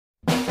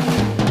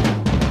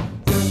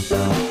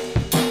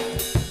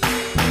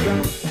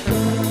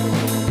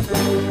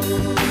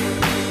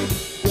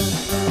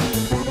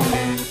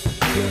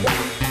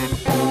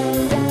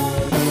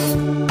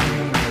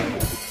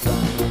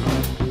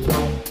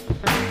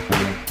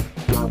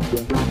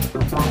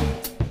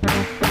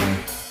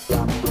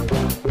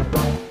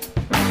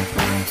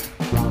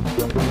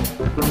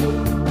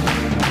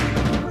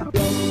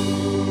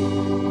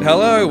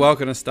Hello,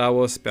 welcome to Star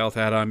Wars Spelt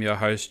Out. I'm your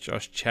host,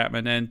 Josh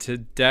Chapman, and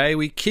today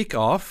we kick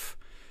off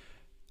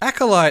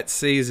Acolyte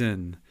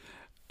season.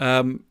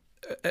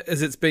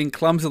 As it's being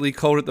clumsily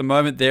called at the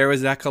moment, there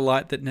is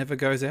Acolyte that never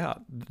goes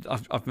out.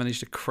 I've managed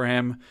to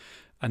cram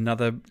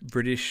another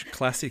British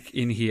classic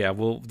in here.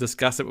 We'll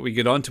discuss it when we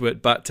get onto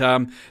it, but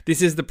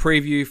this is the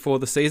preview for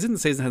the season. The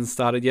season hasn't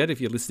started yet if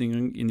you're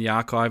listening in the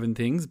archive and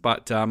things,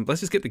 but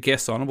let's just get the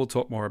guests on and we'll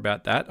talk more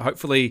about that.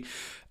 Hopefully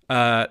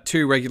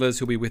two regulars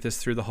who'll be with us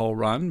through the whole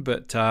run,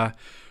 but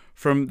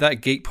from that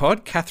Geek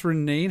Pod,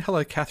 Catherine Kneen.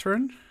 Hello,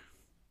 Catherine.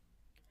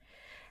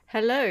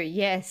 Hello,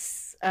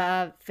 yes.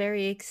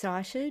 Very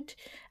excited.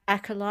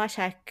 Acolyte.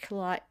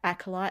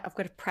 I've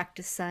got to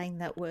practice saying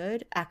that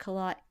word.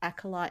 Acolyte.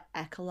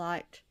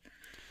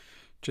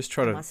 Just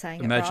try to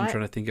imagine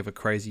trying to think of a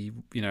crazy,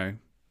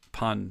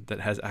 pun that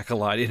has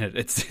acolyte in it.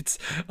 It's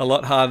a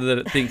lot harder than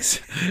it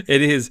thinks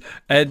it is.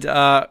 And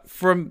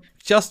from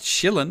just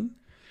Shillen,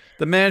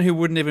 the man who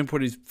wouldn't even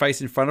put his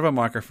face in front of a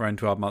microphone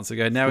 12 months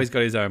ago, now he's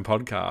got his own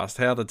podcast.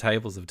 How the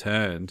tables have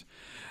turned.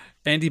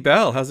 Andy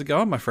Bell, how's it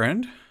going, my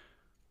friend?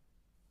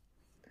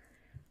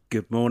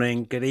 Good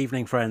morning, good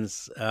evening,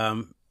 friends.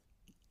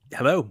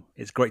 Hello,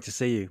 it's great to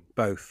see you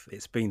both.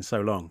 It's been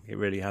so long. It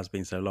really has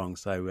been so long.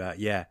 So,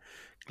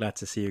 glad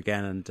to see you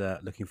again and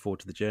looking forward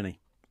to the journey.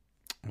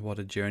 What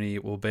a journey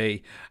it will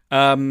be.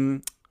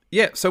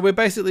 So we're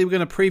going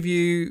to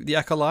preview The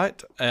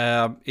Acolyte.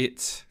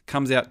 It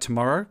comes out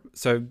tomorrow.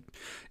 So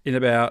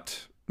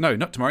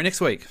not tomorrow,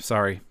 next week.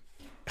 Sorry.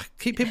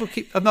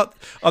 I'm not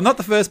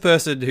the first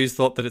person who's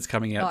thought that it's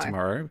coming out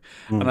tomorrow.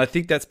 And I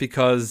think that's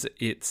because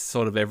it's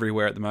sort of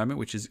everywhere at the moment,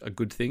 which is a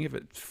good thing if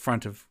it's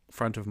front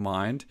of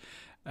mind.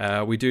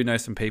 We do know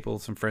some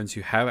friends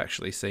who have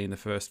actually seen the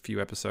first few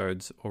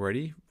episodes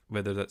already,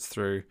 whether that's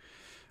through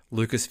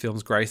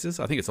Lucasfilm's graces.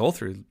 I think it's all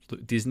through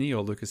Disney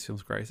or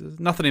Lucasfilm's graces.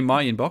 Nothing in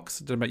my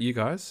inbox. I don't know about you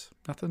guys.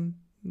 Nothing.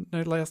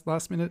 No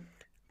last minute.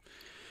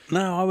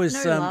 No, I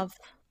was. No love.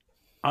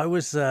 I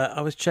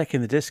was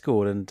checking the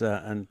Discord and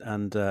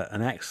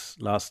an X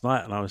last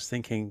night, and I was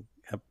thinking,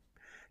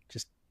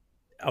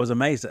 I was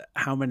amazed at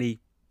how many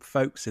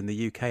folks in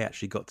the UK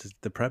actually got to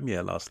the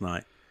premiere last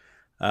night.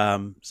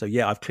 So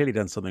yeah, I've clearly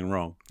done something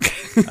wrong.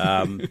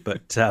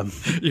 But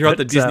you're on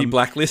the Disney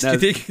blacklist. No,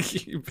 you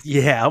think?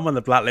 Yeah, I'm on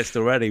the blacklist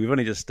already. We've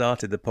only just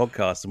started the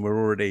podcast, and we're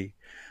already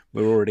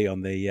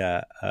on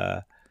the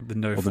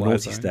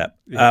naughty step.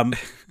 Yeah.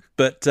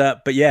 But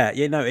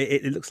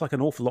it looks like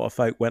an awful lot of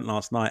folk went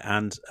last night,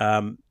 and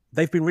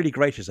they've been really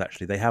gracious.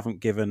 Actually, I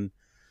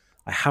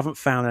haven't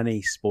found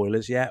any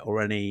spoilers yet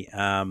or any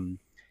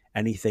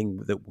anything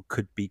that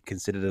could be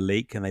considered a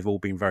leak, and they've all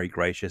been very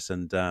gracious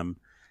and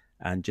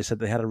just said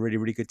they had a really,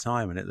 really good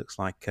time, and it looks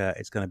like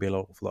it's going to be a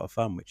lot of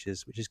fun, which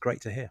is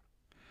great to hear.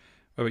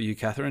 What about you,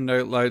 Catherine?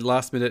 No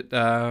last minute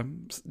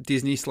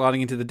Disney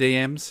sliding into the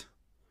DMs?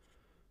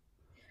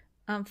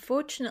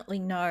 Unfortunately,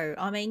 no.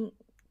 I mean,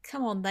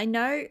 come on, they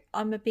know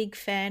I'm a big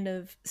fan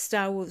of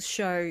Star Wars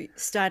show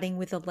starting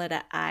with the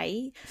letter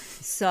A,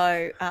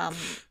 so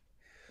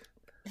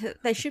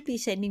they should be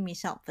sending me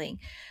something.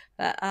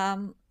 But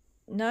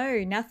no,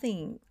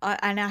 nothing.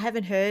 I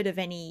haven't heard of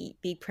any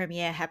big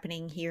premiere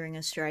happening here in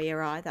Australia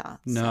either.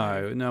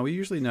 No, we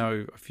usually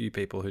know a few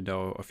people who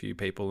know a few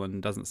people, and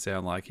it doesn't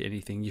sound like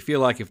anything. You feel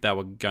like if they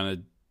were going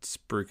to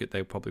spruik it,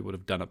 they probably would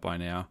have done it by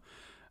now.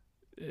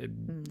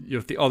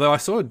 Although I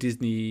saw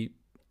Disney,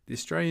 the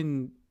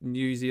Australian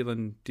New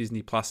Zealand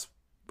Disney Plus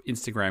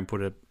Instagram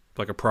put a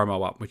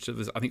promo up, which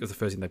I think was the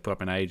first thing they put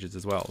up in ages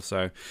as well.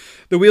 So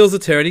the wheels are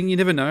turning. You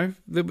never know.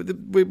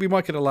 We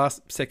might get a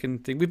last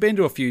second thing. We've been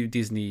to a few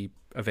Disney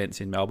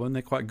events in Melbourne.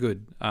 They're quite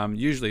good.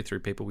 Usually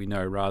through people we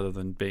know rather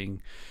than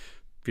being,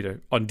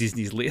 on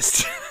Disney's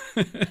list.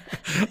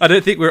 I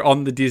don't think we're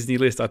on the Disney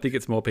list. I think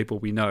it's more people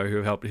we know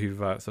who've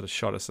sort of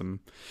shot us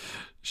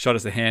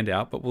a hand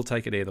out. But we'll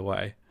take it either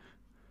way.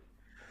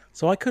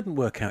 So I couldn't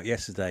work out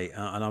yesterday,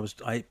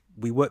 and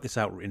we worked this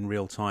out in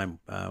real time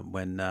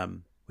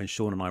when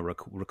Sean and I were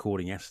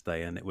recording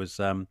yesterday, and it was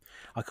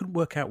I couldn't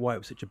work out why it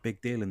was such a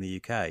big deal in the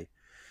UK,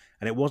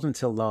 and it wasn't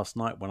until last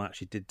night when I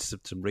actually did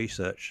some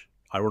research,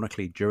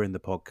 ironically during the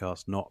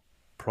podcast, not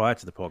prior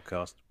to the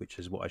podcast, which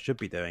is what I should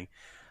be doing.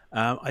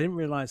 I didn't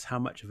realise how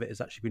much of it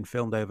has actually been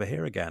filmed over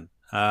here again.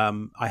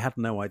 I had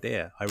no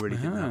idea. I really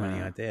didn't have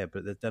any idea,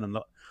 but they've done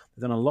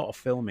a lot of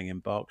filming in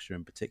Berkshire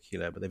in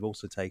particular, but they've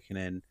also taken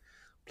in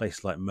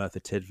places like Merthyr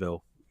Tydfil,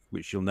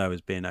 which you'll know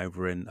has been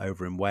over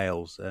in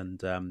Wales,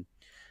 and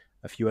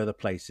a few other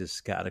places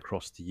scattered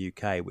across the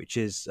UK, which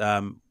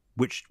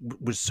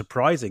was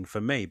surprising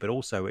for me, but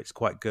also it's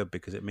quite good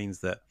because it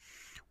means that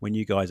when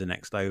you guys are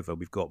next over,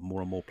 we've got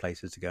more and more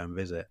places to go and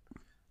visit.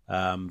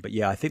 But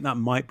yeah, I think that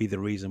might be the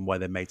reason why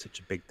they made such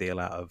a big deal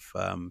out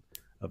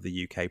of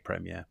the UK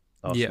premiere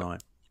last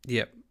night.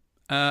 Yep.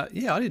 I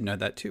didn't know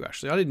that too.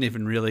 Actually, I didn't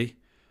even really.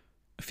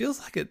 It feels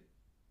like it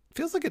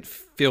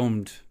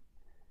filmed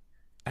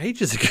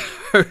ages ago,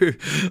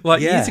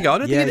 years ago. I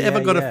don't think it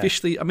ever got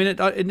officially. I mean,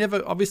 it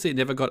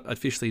never got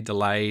officially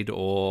delayed,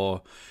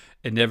 or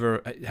it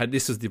never had.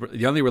 This was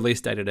the only release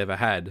date it ever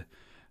had.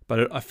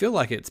 But I feel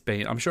like it's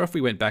been... I'm sure if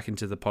we went back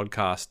into the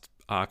podcast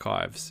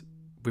archives,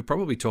 we're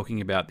probably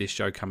talking about this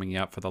show coming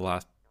out for the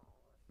last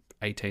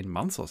 18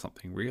 months or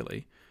something,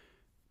 really.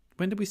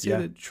 When did we see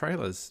the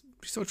trailers?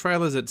 We saw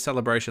trailers at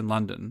Celebration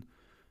London.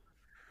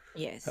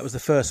 Yes. That was the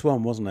first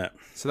one, wasn't it?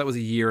 So that was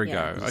a year ago.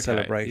 Yeah. Okay.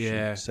 Celebration.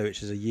 Yeah. So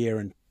which is a year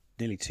and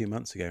nearly 2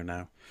 months ago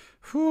now.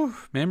 Whew,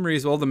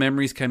 memories. All the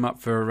memories came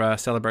up for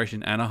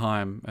Celebration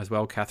Anaheim as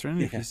well,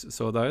 Catherine, if you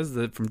saw those.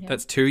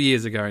 That's 2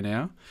 years ago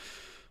now.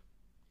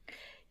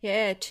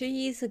 Yeah, 2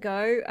 years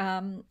ago,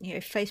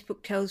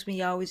 Facebook tells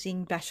me I was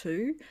in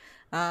Batu.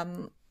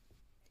 And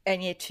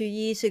 2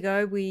 years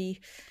ago, we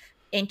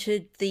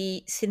entered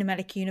the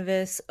cinematic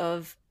universe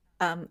of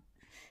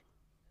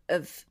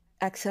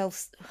Axel...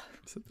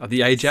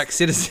 The Ajax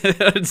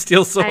Citizen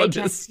Steel Sword.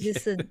 Ajax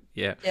Citizen.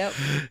 Yeah. Yep.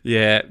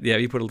 Yeah.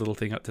 You put a little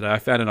thing up today. I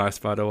found a nice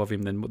photo of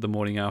him the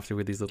morning after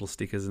with his little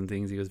stickers and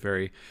things. He was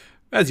very,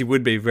 as he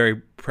would be, very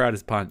proud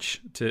as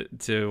punch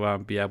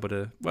to be able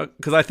to... Well,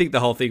 because I think the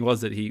whole thing was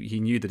that he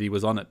knew that he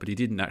was on it, but he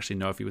didn't actually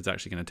know if he was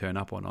actually going to turn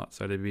up or not.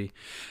 So to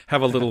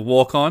have a little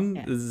walk on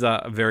is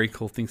a very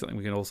cool thing, something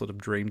we can all sort of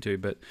dream to.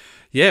 But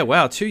yeah,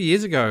 wow, 2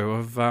 years ago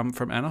of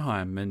from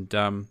Anaheim, and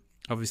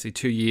obviously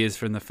 2 years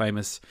from the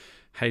famous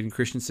Hayden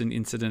Christensen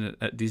incident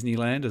at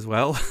Disneyland as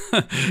well,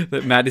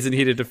 that Matt isn't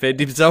here to defend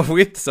himself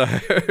with, so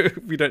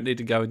we don't need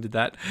to go into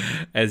that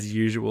as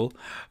usual.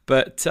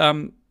 But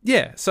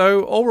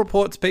so all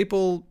reports,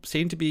 people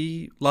seem to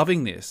be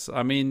loving this.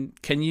 I mean,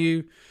 can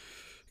you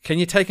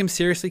take him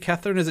seriously,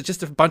 Catherine? Is it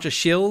just a bunch of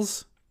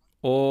shills,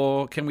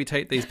 or can we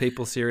take these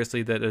people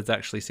seriously that it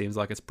actually seems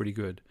like it's pretty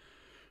good?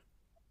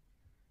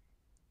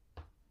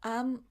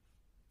 I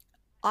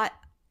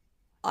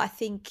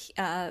think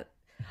I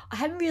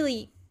haven't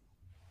really...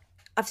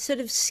 I've sort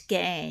of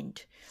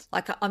scanned,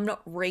 like I'm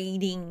not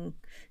reading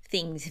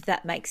things, if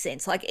that makes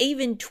sense. Like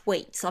even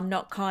tweets, I'm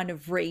not kind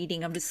of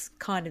reading, I'm just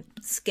kind of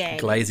scanning.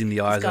 Glazing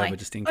the eyes over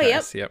just in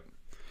case, yep.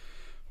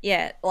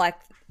 Yeah, like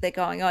they're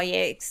going, oh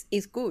yeah,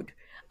 it's good.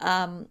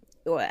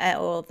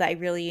 Or they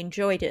really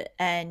enjoyed it.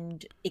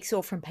 And it's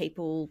all from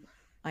people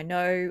I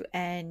know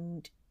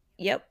and,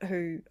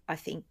 who I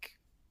think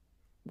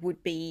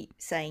would be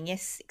saying,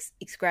 yes,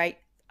 it's great.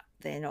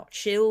 They're not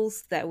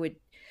shills, that would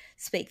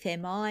speak their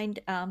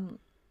mind.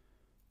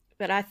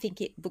 But I think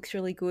it looks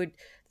really good.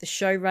 The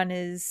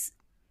showrunner's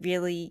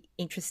really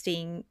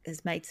interesting,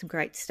 has made some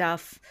great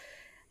stuff.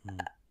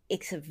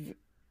 It's a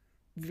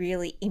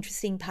really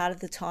interesting part of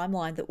the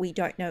timeline that we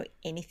don't know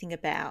anything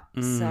about.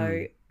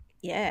 So,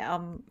 yeah,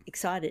 I'm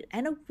excited.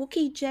 And a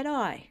Wookiee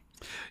Jedi.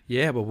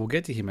 Yeah, well, we'll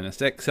get to him in a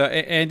sec. So,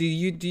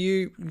 Andy, do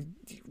you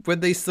when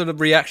these sort of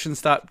reactions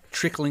start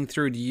trickling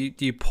through, do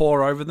you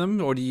pore over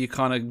them, or do you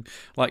kind of,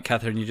 like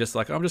Catherine, you're just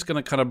like, I'm just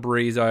going to kind of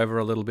breeze over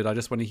a little bit. I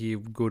just want to hear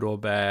good or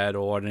bad,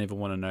 or I don't even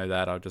want to know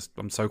that.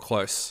 I'm so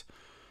close.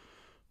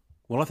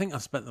 Well, I think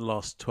I've spent the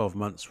last 12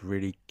 months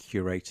really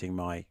curating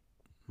my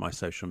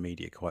social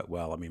media quite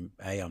well. I mean,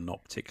 I'm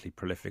not particularly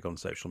prolific on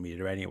social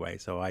media anyway,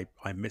 so I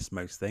miss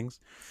most things.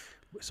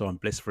 So I'm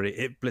blissfully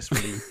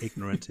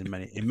ignorant in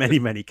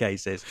many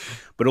cases,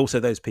 but also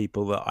those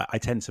people that I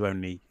tend to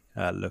only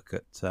look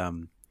at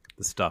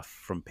the stuff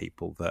from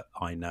people that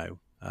I know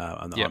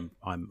and that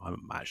I'm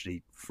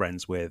actually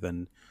friends with,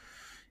 and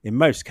in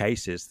most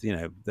cases,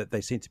 that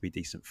they seem to be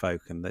decent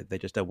folk, and they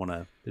just don't want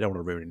to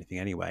ruin anything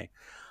anyway.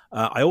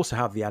 I also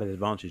have the added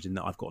advantage in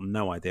that I've got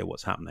no idea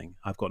what's happening.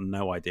 I've got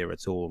no idea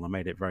at all, and I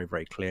made it very,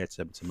 very clear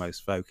to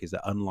most folk is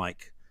that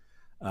unlike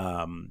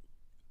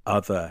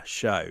other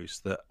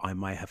shows that I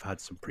may have had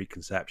some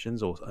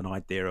preconceptions or an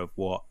idea of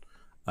what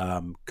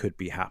could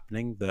be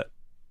happening that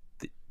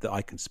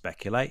I can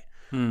speculate.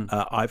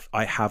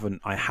 I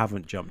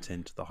haven't jumped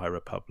into the High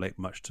Republic,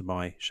 much to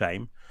my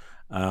shame,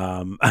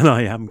 and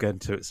I am going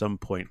to at some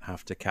point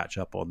have to catch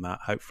up on that,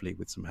 hopefully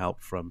with some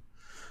help from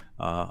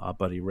our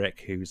buddy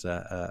Rick, who's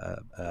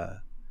an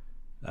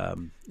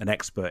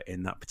expert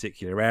in that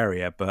particular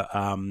area. But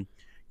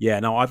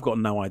I've got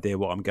no idea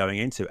what I'm going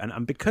into,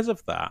 and because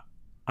of that,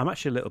 I'm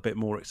actually a little bit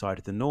more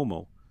excited than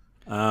normal.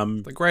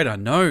 The great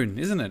unknown,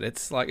 isn't it?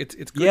 It's like it's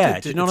good. Yeah,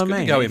 do you know what I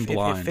mean? To go in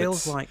blind. It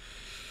feels like,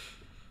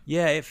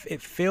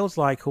 it feels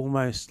like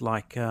almost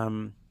like. I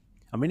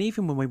mean,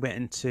 even when we went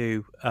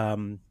into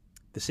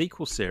the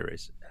sequel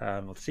series,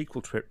 or the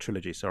sequel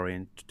trilogy,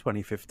 in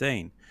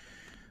 2015,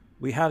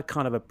 we had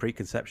kind of a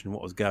preconception of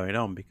what was going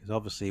on, because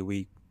obviously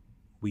we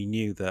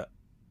knew that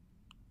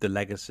the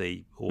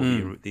legacy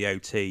or the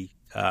OT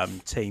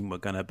team were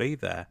going to be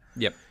there.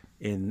 Yep.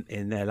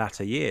 In their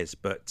latter years,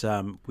 but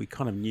we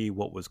kind of knew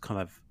what was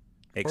kind of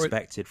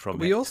expected from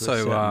we it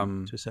also,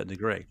 to a certain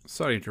degree.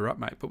 Sorry to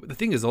interrupt, mate, but the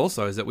thing is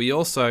that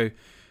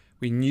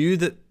we knew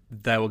that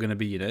they were going to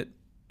be in it,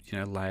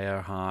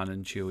 Leia, Han,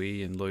 and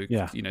Chewie, and Luke,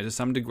 to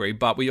some degree,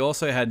 but we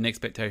also had an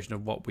expectation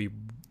of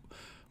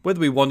whether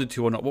we wanted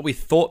to or not, what we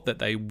thought that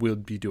they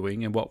would be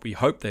doing and what we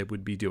hoped they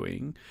would be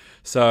doing.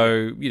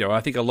 So,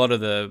 I think a lot of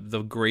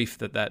the grief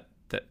that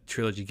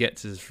trilogy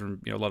gets is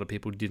from, a lot of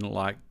people didn't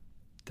like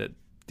that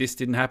this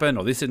didn't happen,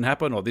 or this didn't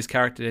happen, or this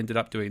character ended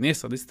up doing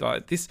this, or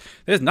this.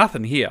 There's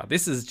nothing here.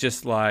 This is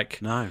just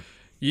like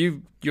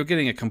you're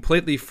getting a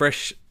completely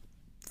fresh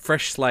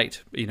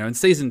slate. In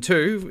season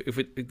 2, if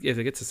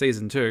it gets to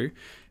season 2,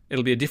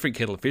 it'll be a different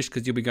kettle of fish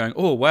because you'll be going,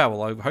 oh wow,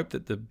 well I hope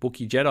that the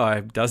Wookiee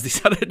Jedi does this.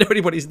 I don't know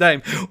anybody's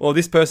name, or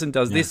this person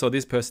does this, or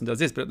this person does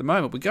this. But at the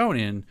moment, we're going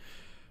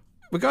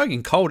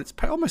in cold. It's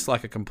almost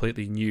like a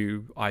completely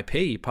new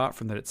IP, apart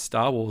from that it's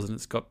Star Wars and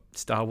it's got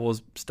Star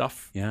Wars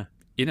stuff in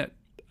it.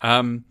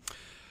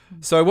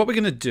 So what we're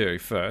going to do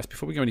first,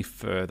 before we go any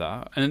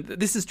further, and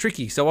this is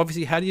tricky. So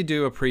obviously, how do you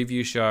do a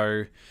preview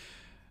show?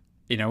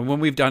 When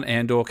we've done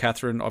Andor,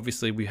 Catherine,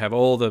 obviously we had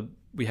all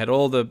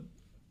the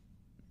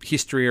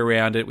history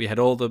around it. We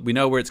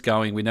know where it's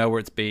going. We know where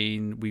it's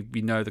been.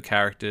 We know the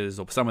characters,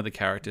 or some of the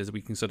characters.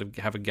 We can sort of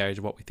have a gauge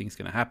of what we think is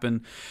going to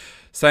happen.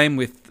 Same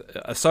with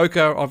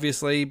Ahsoka,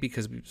 obviously,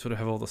 because we sort of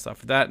have all the stuff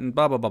for that, and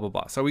blah blah blah blah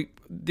blah. So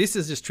this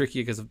is just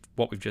tricky because of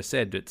what we've just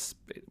said.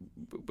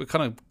 We're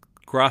kind of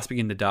grasping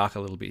in the dark a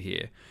little bit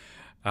here.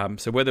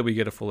 So whether we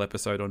get a full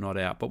episode or not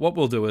out. But what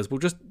we'll do is we'll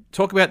just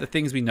talk about the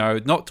things we know,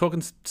 not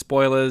talking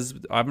spoilers.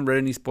 I haven't read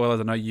any spoilers.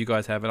 I know you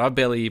guys haven't. I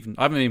haven't even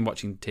been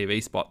watching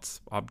TV spots.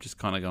 I've just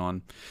kind of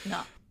gone, no.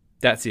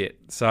 That's it.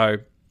 So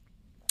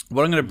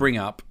what I'm going to bring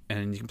up,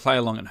 and you can play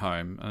along at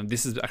home, and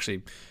this is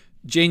actually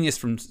genius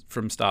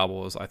from Star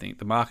Wars, I think.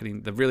 The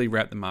marketing, they've really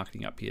ramped the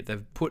marketing up here.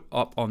 They've put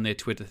up on their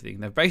Twitter thing.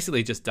 They've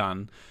basically just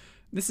done,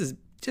 this is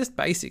just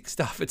basic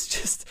stuff. It's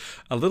just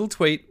a little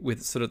tweet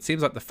with sort of, it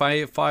seems like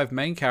the five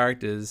main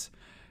characters.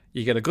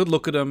 You get a good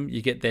look at them,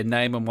 you get their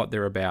name and what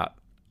they're about.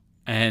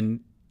 And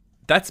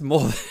that's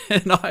more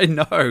than I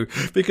know,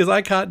 because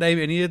I can't name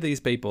any of these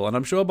people. And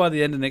I'm sure by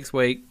the end of next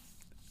week,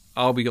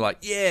 I'll be like,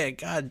 yeah,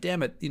 god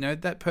damn it,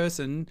 that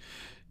person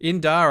in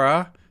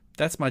Dara,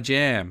 that's my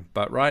jam.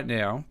 But right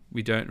now,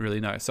 we don't really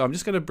know. So I'm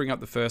just going to bring up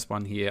the first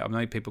one here. I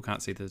know people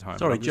can't see it at home.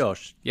 Sorry,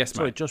 Josh. Yes, mate.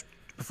 Sorry, Josh.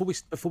 Before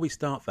we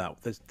start that,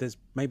 there's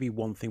maybe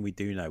one thing we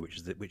do know,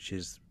 which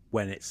is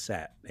when it's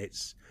set.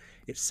 It's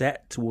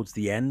set towards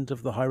the end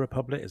of the High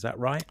Republic. Is that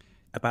right?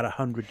 About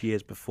 100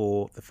 years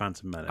before the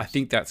Phantom Menace. I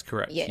think that's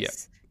correct.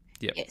 Yes.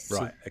 Yep. Yes.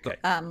 Right. Okay.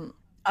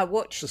 I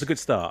watched. That's a good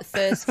start. The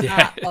first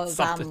part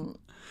of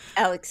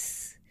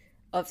Alex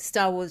of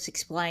Star Wars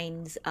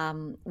Explains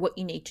what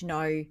you need to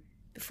know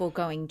before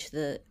going to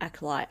the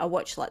Acolyte. I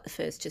watched like the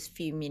first just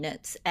few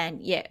minutes,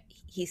 and yeah,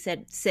 he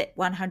said set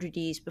 100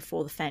 years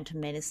before the Phantom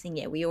Menace thing.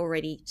 Yeah, we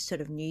already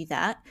sort of knew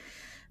that.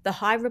 The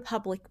High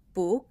Republic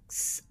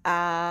books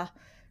are,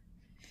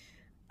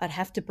 I'd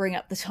have to bring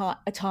up a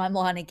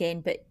timeline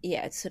again, but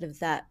yeah, it's sort of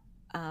that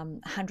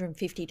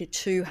 150 to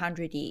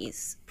 200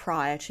 years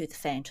prior to the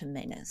Phantom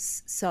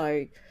Menace.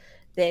 So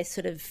they're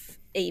sort of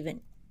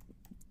even,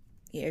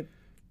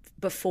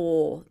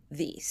 before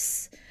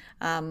this.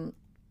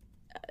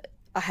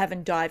 I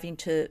haven't dived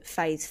into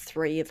Phase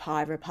 3 of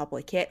High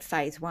Republic yet.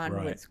 Phase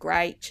 1 was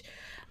great.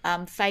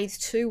 Phase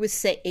 2 was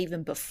set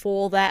even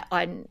before that.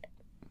 And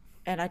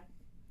I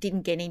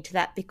didn't get into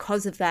that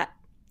because of that,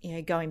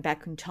 going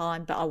back in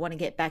time. But I want to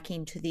get back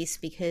into this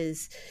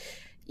because,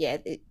 yeah,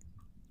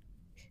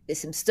 there's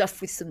some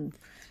stuff with some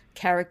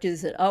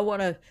characters that I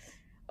want to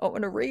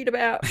read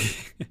about.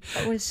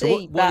 I want to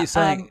see. What are you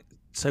saying?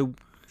 So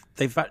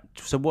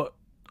what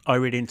I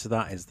read into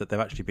that is that they've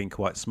actually been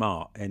quite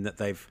smart in that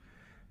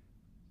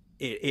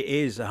it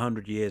is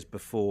 100 years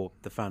before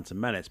the Phantom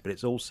Menace, but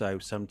it's also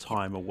some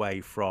time away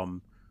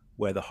from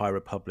where the High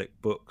Republic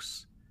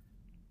books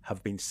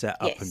have been set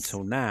up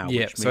until now.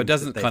 Yeah, so it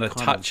doesn't kind of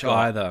touch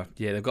either.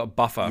 Yeah, they've got a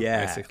buffer,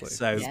 basically.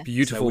 So it's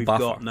beautiful so we've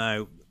buffer.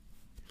 Got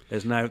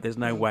there's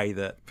no way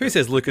that... Who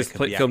says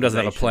Lucasfilm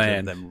doesn't have a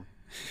plan?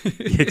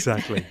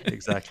 Exactly.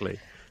 So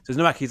there's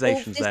no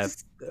accusations there.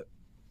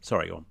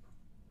 Sorry, go on.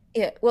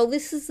 Yeah, well,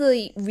 this is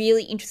the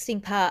really interesting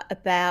part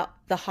about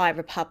the High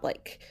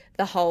Republic,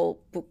 the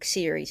whole book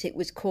series. It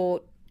was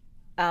called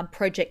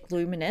Project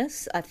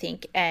Luminous, I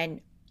think,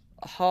 and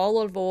a whole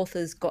lot of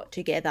authors got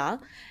together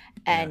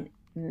and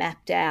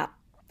mapped out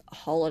a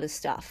whole lot of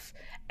stuff.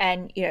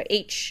 And,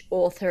 each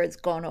author has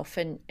gone off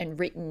and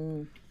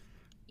written,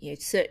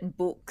 certain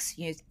books.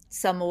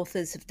 Some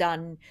authors have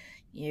done,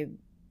 YA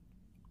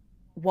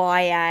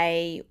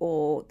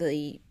or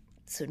the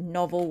sort of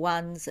novel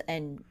ones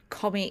and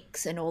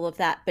comics and all of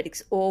that, but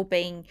it's all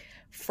been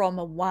from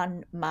a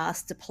one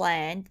master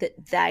plan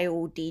that they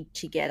all did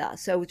together.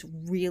 So it's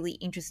really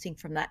interesting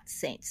from that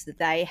sense that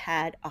they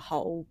had a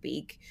whole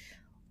big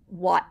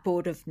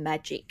whiteboard of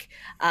magic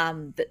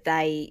that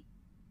they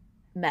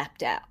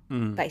mapped out,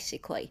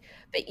 basically.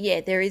 But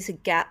yeah, there is a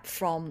gap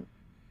from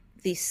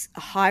this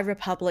High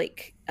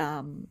Republic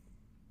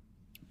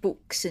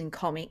books and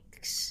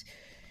comics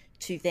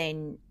to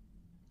then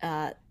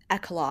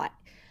Acolyte.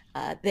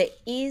 There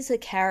is a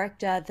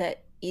character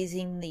that is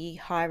in the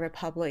High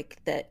Republic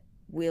that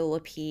will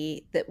appear,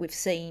 that we've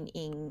seen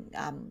in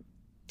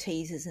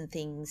teasers and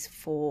things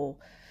for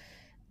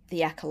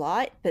the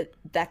Acolyte, but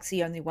that's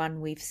the only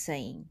one we've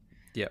seen.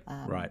 Yep.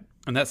 Right.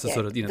 And that's the Yeah,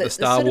 sort of, the the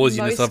Star sort of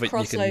Warsiness of it.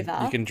 most You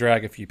crossover. can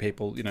drag a few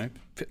people. A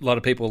lot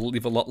of people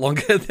live a lot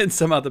longer than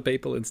some other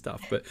people and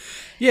stuff. But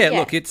yeah, Yeah.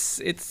 look, it's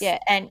Yeah,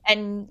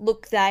 and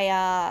look, they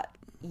are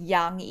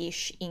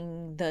young-ish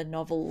in the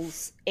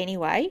novels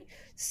anyway,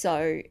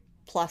 so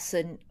plus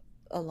a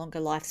longer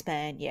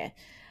lifespan,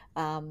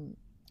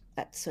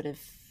 that sort of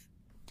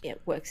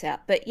works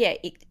out. But yeah,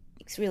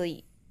 it's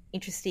really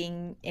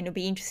interesting, and it'll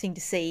be interesting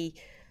to see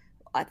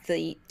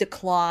the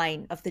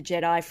decline of the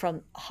Jedi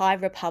from High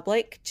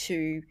Republic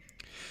to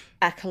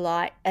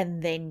Acolyte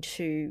and then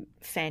to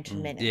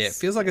Phantom Menace. Yeah, it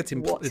feels like it's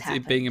what's it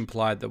being happened.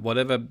 implied that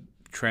whatever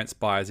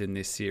transpires in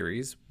this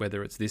series,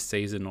 whether it's this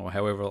season or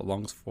however it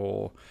longs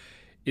for,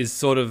 is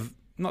sort of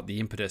not the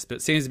impetus, but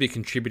it seems to be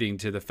contributing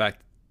to the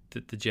fact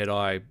that the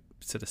Jedi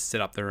sort of set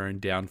up their own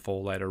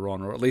downfall later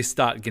on, or at least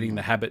start getting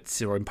the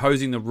habits or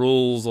imposing the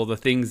rules or the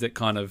things that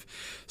kind of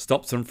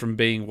stops them from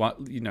being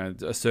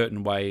a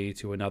certain way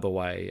to another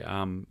way,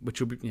 which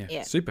will be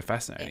super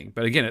fascinating.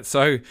 But again, it's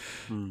so.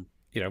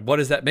 What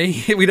does that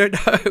mean? We don't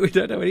know. We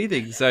don't know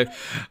anything. So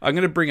I'm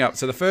going to bring up.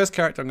 So the first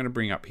character I'm going to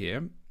bring up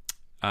here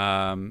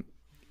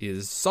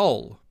is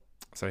Sol.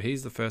 So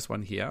he's the first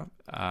one here.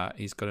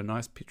 He's got a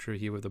nice picture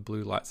here with a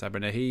blue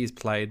lightsaber. Now he's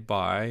played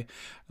by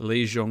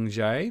Lee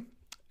Jong-jae,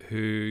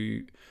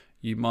 who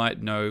you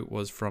might know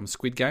was from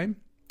Squid Game.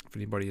 If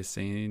anybody has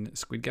seen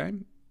Squid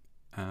Game.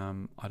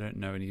 I don't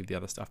know any of the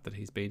other stuff that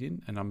he's been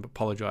in, and I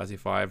apologise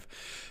if I've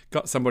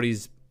got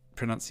somebody's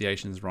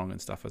pronunciations wrong and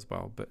stuff as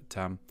well. But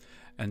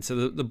and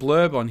so the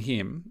blurb on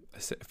him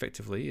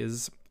effectively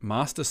is: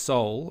 Master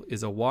Sol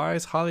is a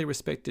wise, highly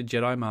respected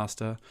Jedi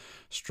Master,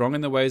 strong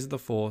in the ways of the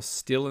Force,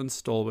 still and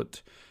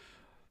stalwart.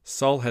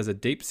 Sol has a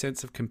deep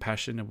sense of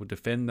compassion and will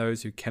defend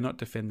those who cannot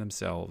defend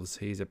themselves.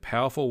 He's a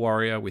powerful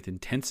warrior with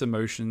intense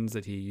emotions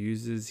that he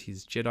uses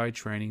his Jedi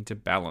training to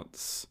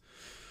balance.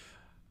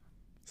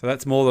 So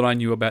that's more than I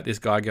knew about this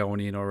guy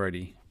going in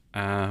already.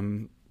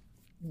 So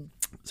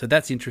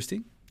that's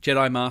interesting.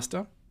 Jedi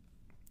Master.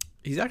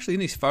 He's actually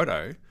in his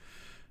photo.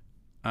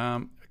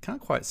 I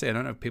can't quite see. I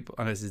don't know if people.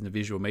 I know this isn't a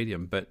visual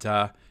medium, but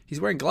he's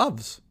wearing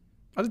gloves.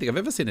 I don't think I've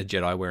ever seen a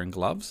Jedi wearing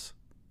gloves.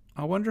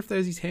 I wonder if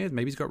there's his hands.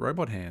 Maybe he's got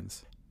robot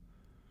hands.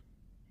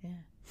 Yeah.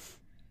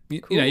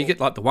 You you get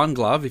like the one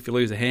glove if you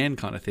lose a hand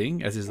kind of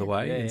thing, as is the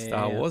way in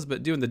Star Wars.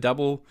 But doing the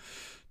double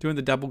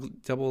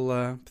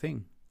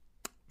thing,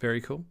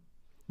 very cool.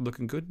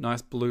 Looking good.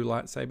 Nice blue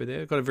lightsaber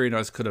there. Got a very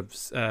nice kind of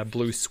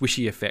blue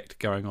swishy effect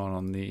going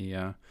on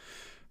the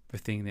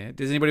thing there.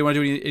 Does anybody want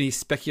to do any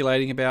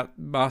speculating about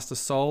Master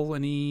Sol?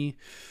 Any?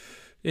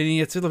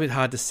 It's a little bit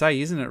hard to say,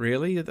 isn't it?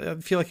 Really, I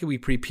feel like it'll be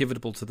pretty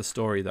pivotal to the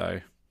story,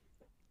 though.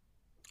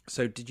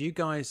 So, have you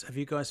guys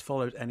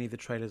followed any of the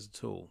trailers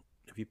at all?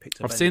 Have you picked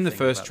up? I've seen the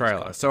anything first about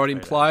trailer, so it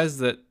implies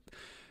that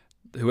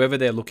whoever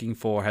they're looking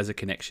for has a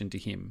connection to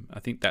him. I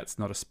think that's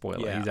not a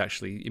spoiler. Yeah. He's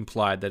actually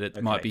implied that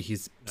it might be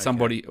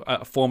somebody,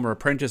 a former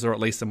apprentice, or at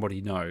least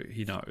somebody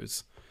he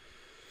knows.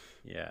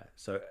 Yeah.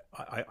 So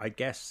I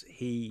guess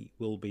he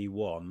will be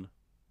one.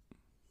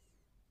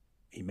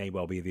 He may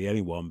well be the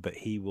only one, but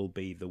he will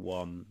be the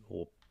one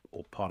or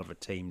part of a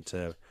team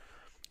to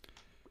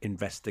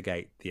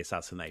investigate the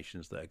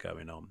assassinations that are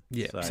going on.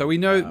 Yeah. So we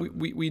know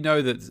we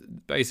know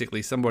that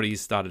basically somebody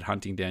started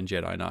hunting down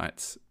Jedi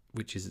Knights,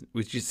 which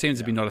just seems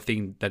to be not a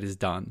thing that is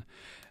done,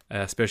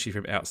 especially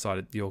from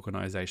outside the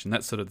organization.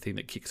 That's sort of the thing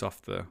that kicks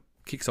off the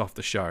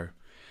show,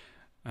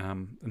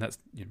 and that's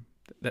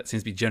that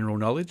seems to be general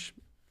knowledge.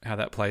 How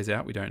that plays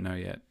out, we don't know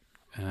yet.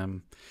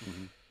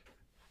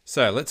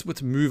 So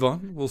let's move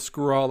on. We'll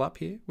scroll up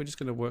here. We're just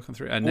going to work on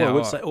through. And all now,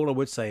 I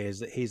would say is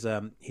that he's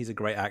a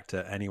great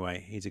actor.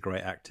 Anyway, he's a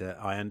great actor.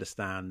 I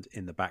understand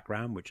in the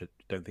background, which I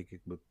don't think it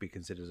would be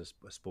considered a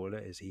spoiler,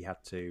 is he had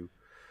to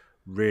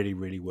really,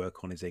 really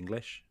work on his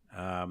English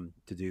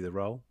to do the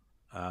role.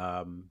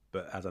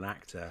 But as an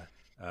actor,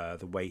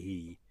 the way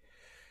he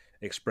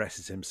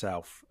expresses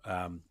himself,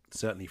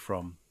 certainly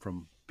from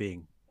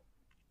being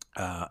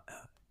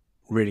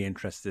really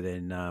interested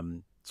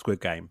in Squid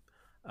Game.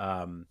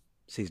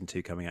 Season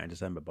 2 coming out in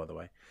December, by the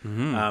way.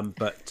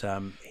 But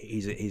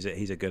he's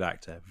a good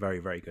actor, very,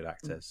 very good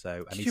actor.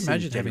 So, and can you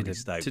imagine having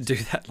to do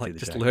that, like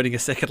just learning a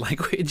second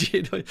language?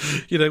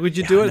 Would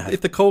you do it if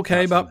the call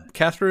came up,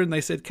 Catherine?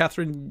 They said,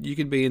 Catherine, you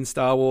can be in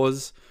Star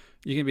Wars,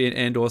 you can be in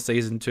Andor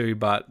season 2,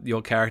 but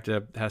your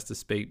character has to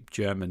speak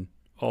German.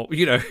 Or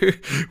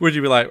would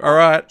you be like, all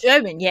right,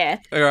 German? Yeah,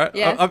 all right,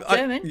 yeah,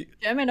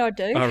 German. I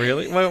do. Oh,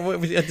 really?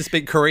 Well, you had to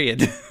speak Korean.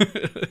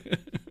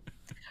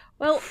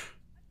 Well,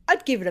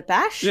 I'd give it a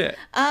bash. Yeah.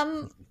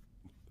 I'd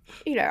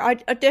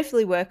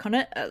definitely work on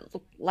it.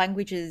 Look,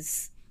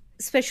 languages,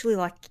 especially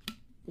like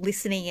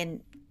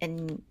listening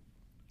and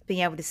being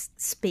able to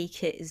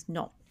speak it, is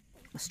not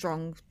a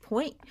strong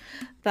point.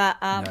 But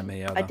No,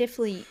 me either. I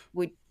definitely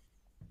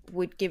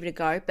would give it a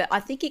go. But I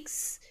think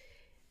it's.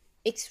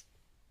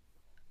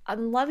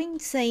 I'm loving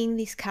seeing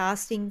this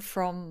casting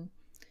from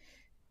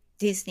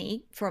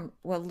Disney, from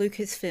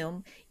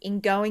Lucasfilm, in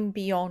going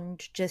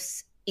beyond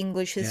just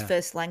English as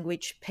first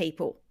language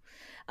people.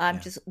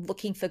 Just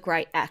looking for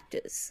great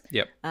actors.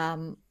 Yep.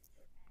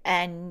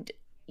 And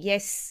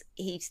yes,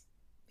 he's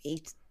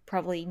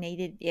probably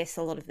needed, yes,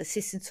 a lot of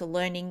assistance to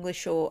learn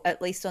English, or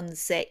at least on the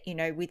set,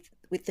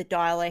 with the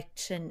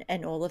dialect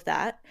and all of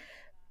that.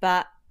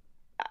 But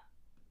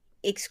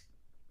it's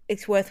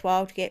it's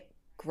worthwhile to get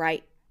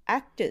great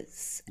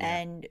actors,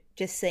 Yeah. and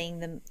just seeing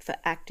them for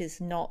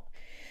actors, not,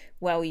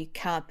 well, you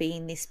can't be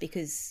in this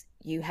because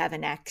you have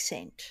an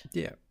accent.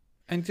 Yeah.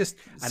 And just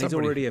And he's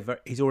already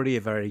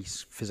a very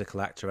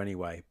physical actor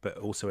anyway, but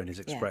also in his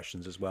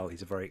expressions as well.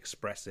 He's a very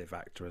expressive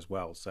actor as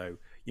well. So,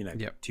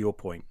 to your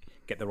point,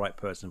 get the right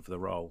person for the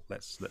role.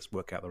 Let's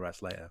work out the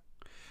rest later.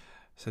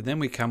 So then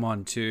we come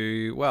on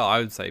to, well, I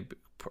would say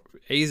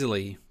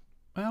easily,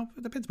 well,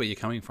 it depends where you're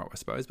coming from, I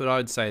suppose, but I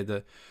would say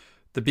the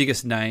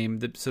biggest name,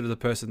 the sort of the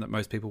person that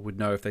most people would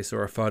know if they saw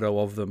a photo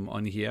of them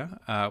on here,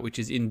 which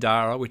is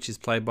Indara, which is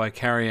played by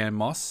Carrie-Anne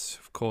Moss,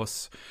 of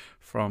course,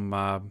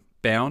 from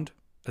Bound.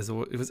 Was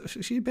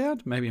she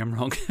Bound? Maybe I'm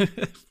wrong.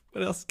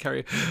 What else?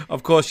 Carrie?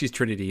 Of course, she's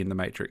Trinity in The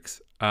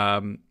Matrix.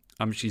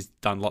 She's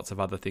done lots of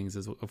other things,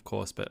 of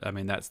course, but I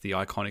mean that's the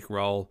iconic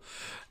role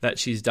that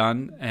she's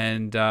done.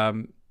 And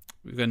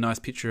we've got a nice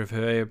picture of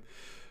her,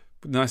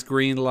 nice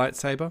green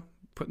lightsaber,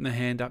 putting the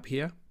hand up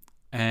here.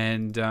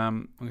 And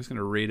I'm just going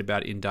to read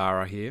about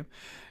Indara here.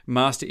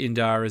 Master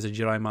Indara is a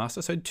Jedi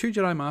Master, so 2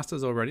 Jedi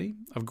Masters already,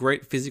 of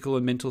great physical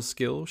and mental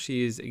skill.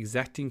 She is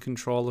exacting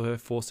control of her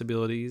Force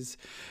abilities,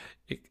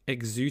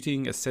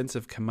 exuding a sense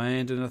of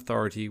command and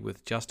authority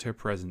with just her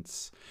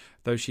presence.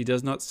 Though she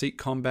does not seek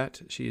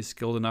combat, she is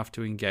skilled enough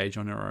to engage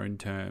on her own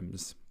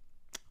terms.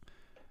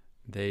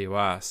 There you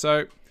are.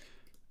 So,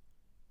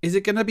 is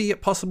it going to be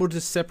possible to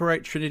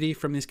separate Trinity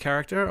from this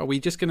character? Are we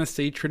just going to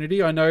see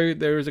Trinity? I know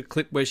there is a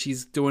clip where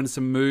she's doing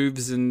some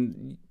moves,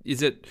 and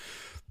is it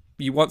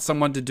you want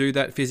someone to do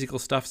that physical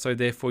stuff, so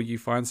therefore you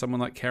find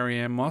someone like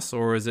Carrie-Anne Moss,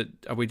 or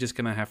are we just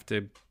going to have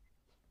to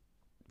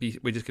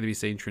we're just going to be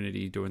seeing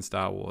Trinity doing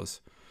Star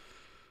Wars?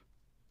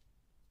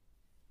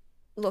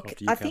 Look,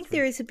 I think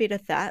there is a bit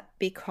of that,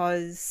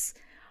 because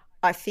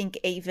I think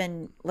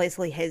even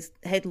Leslie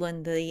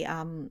Headland, the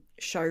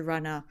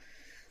showrunner,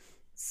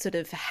 sort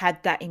of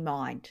had that in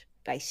mind,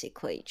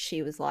 basically.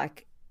 She was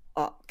like,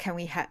 oh, can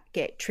we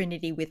get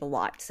Trinity with a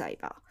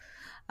lightsaber?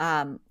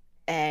 And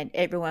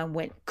everyone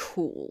went,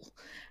 cool.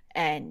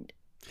 And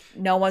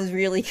no one's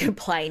really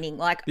complaining.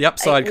 Like, the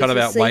upside kind of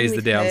outweighs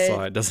the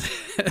downside, doesn't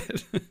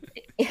it?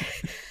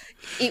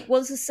 It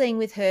was a scene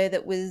with her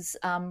that was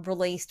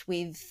released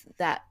with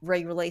that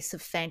re-release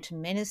of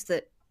Phantom Menace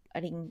that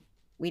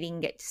we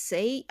didn't get to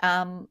see.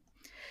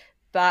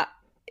 But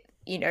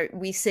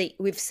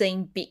we've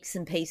seen bits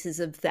and pieces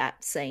of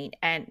that scene,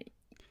 and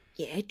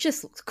yeah, it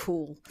just looks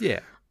cool.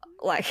 Yeah,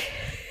 like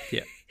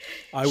yeah,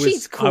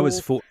 she's cool. I was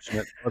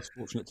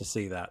fortunate to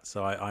see that.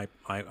 So I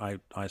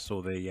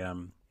saw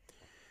the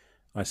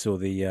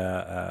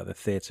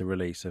theatre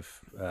release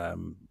of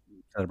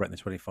celebrating the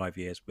 25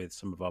 years with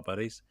some of our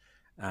buddies,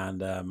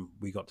 and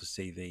we got to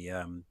see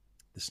the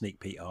sneak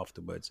peek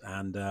afterwards.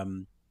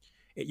 And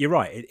you're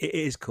right, it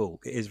is cool.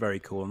 It is very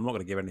cool. I'm not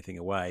going to give anything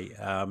away.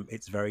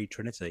 It's very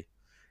Trinity.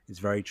 It's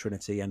very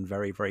Trinity and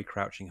very, very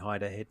crouching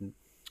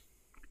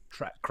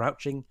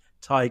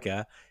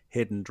tiger,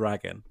 hidden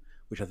dragon,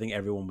 which I think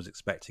everyone was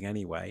expecting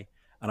anyway.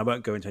 And I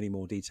won't go into any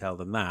more detail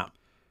than that.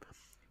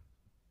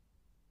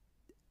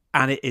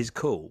 And it is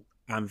cool.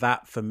 And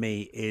that for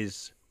me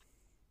is,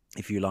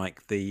 if you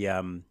like, the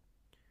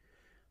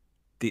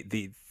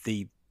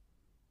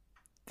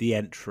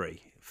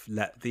entry.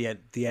 The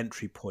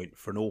entry point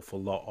for an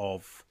awful lot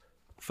of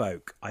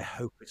folk. I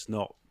hope it's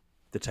not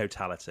the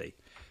totality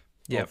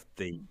of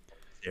the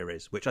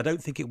series, which I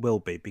don't think it will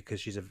be, because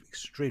she's an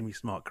extremely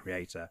smart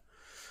creator.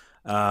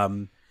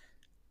 I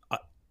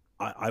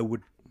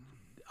would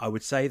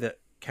say that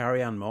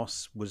Carrie-Anne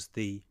Moss was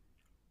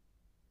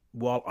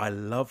while I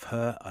love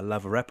her, I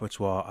love her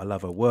repertoire, I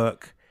love her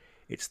work,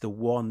 it's the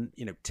one,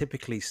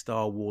 typically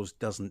Star Wars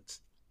doesn't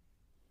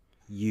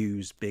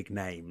use big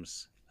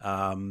names.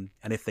 And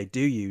if they do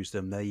use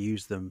them, they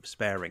use them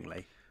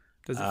sparingly.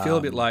 Does it feel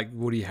a bit like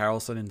Woody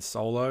Harrelson in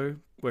Solo,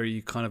 where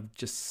you kind of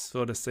just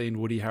sort of seen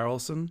Woody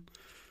Harrelson?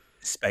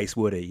 Space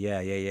Woody,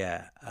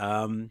 yeah.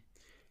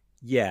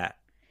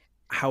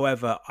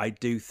 However, I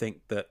do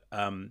think that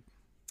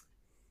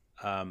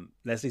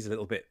Leslie's a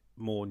little bit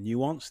more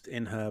nuanced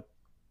in her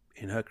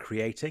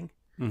creating,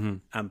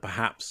 and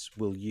perhaps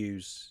will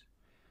use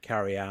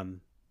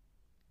Carrie-Anne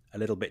a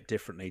little bit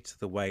differently to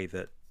the way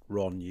that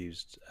Ron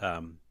used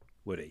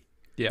Woody.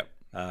 Yeah.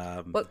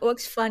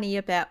 What's funny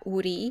about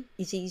Woody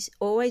is he's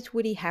always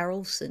Woody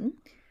Harrelson.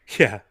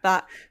 Yeah.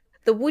 But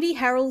the Woody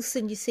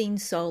Harrelson you see in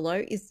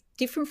Solo is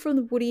different from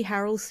the Woody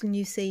Harrelson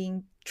you see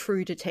in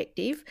True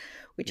Detective,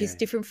 which is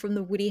different from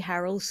the Woody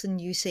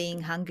Harrelson you see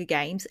in Hunger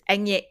Games,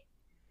 and yet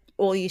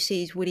all you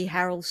see is Woody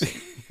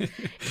Harrelson.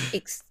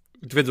 It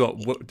depends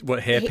what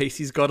hairpiece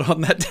he's got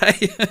on that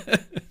day.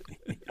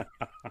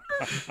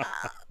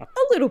 A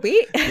little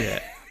bit.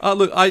 Yeah. Oh,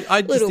 look,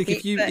 I just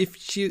think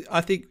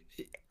I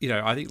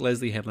think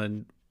Leslie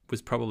Headland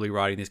was probably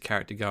writing this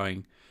character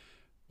going,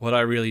 what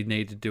I really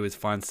need to do is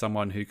find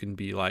someone who can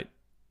be like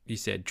you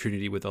said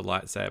Trinity with a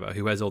lightsaber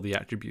who has all the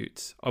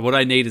attributes. What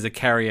I need is a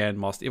Carrie-Anne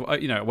Moss.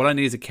 What I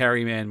need is a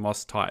Carrie-Anne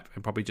Moss type,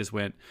 and probably just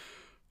went,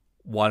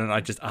 why don't I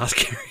just ask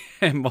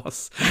Carrie-Anne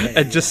Moss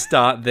and just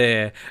start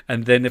there,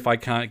 and then if I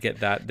can't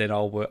get that, then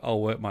I'll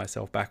work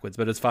myself backwards.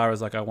 But as far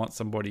as like I want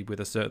somebody with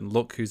a certain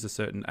look, who's a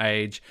certain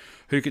age,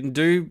 who can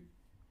do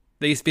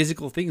these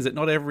physical things that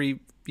not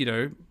every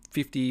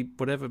 50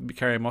 whatever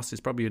Carrie-Anne Moss is,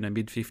 probably in a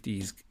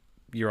mid-50s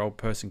year old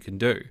person can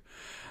do,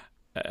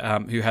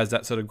 who has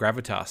that sort of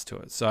gravitas to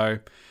it. So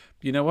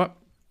you know what?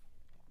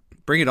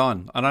 Bring it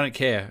on. I don't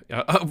care.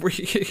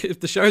 If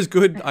the show's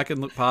good, I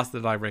can look past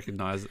that. I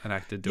recognise an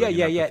actor doing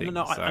yeah. Thing,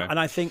 No, so. and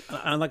I think,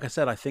 and like I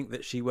said, I think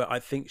that she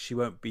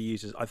won't be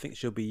used as. I think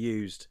she'll be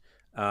used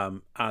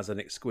as an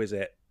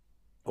exquisite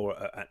or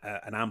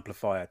an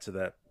amplifier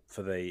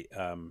for the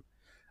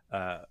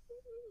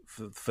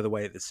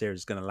way that the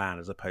series is going to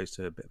land, as opposed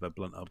to a bit of a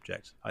blunt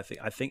object. I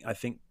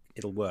think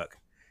it'll work.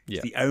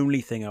 Yeah. It's the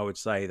only thing I would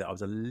say that I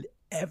was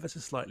ever so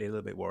slightly a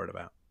little bit worried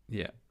about.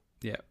 Yeah.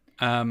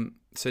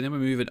 So then we're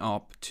moving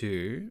up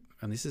to,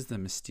 and this is the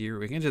mystery.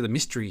 We're going to the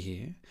mystery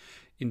here,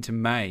 into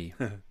May.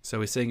 So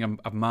we're seeing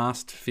a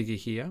masked figure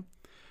here.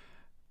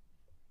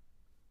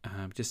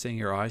 Just seeing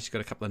her eyes. She's got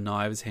a couple of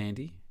knives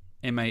handy.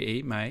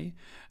 Mae, May.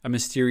 A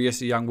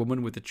mysterious young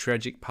woman with a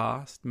tragic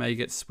past. May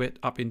gets swept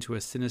up into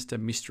a sinister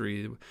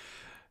mystery.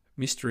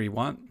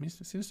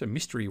 Sinister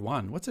mystery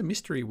one. What's a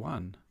mystery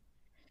one?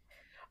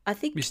 I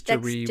think that's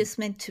just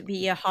meant to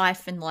be a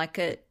hyphen,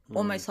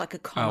 almost like a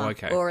comma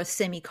or a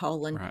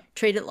semicolon. Right.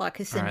 Treat it like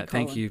a semicolon.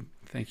 All right,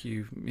 thank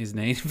you, Ms.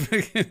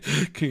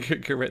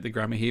 Kneen. Correct the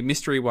grammar here.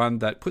 Mystery one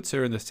that puts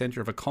her in the centre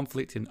of a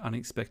conflict in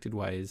unexpected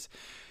ways.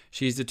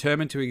 She is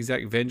determined to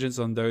exact vengeance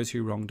on those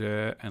who wronged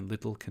her, and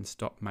little can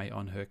stop May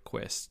on her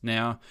quest.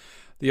 Now,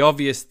 the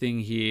obvious thing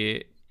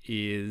here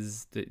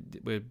is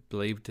that we're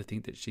believed to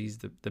think that she's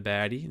the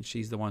baddie, and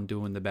she's the one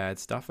doing the bad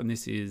stuff, and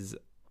this is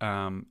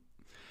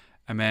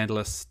Amanda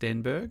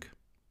Stenberg,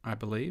 I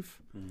believe.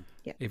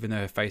 Yep. Even though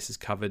her face is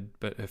covered,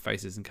 but her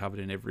face isn't covered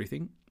in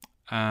everything.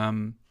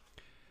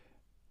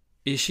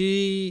 Is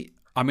she?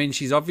 I mean,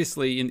 she's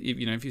obviously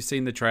if you've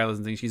seen the trailers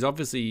and things, she's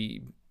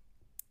obviously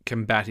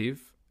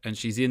combative, and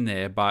she's in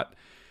there. But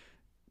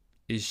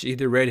is she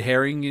the red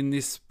herring in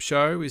this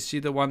show? Is she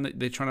the one that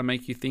they're trying to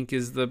make you think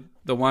is the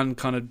one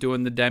kind of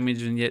doing the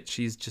damage, and yet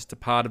she's just a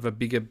part of a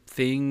bigger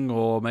thing?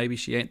 Or maybe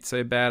she ain't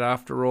so bad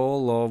after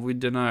all, or we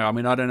don't know. I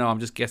mean, I don't know. I'm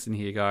just guessing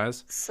here,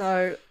 guys.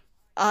 So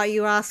are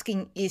you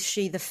asking, is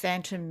she the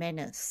Phantom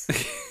Menace?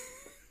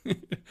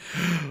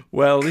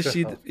 Well, is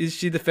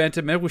she the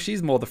Phantom Menace? Well,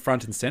 she's more the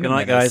front and centre. Good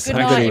night, guys. Good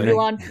night,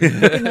 everyone.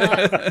 Good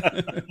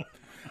night.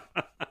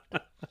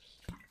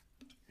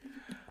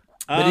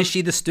 But is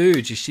she the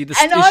stooge? Is she the?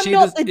 And I'm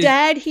not the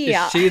dad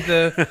here.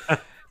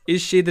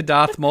 Is she the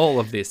Darth Maul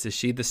of this? Is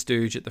she the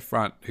stooge at the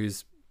front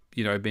who's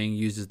being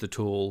used as the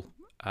tool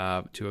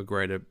to a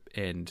greater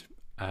end?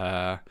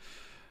 I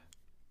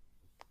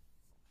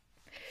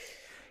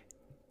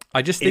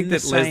just think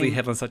that Leslie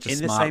Headland's such a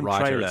smart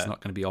writer. Trailer, it's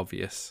not going to be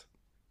obvious.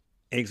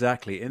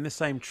 Exactly. In the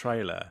same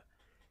trailer,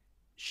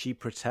 she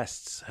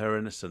protests her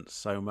innocence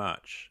so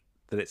much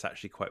that it's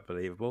actually quite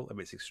believable. I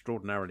mean, it's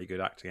extraordinarily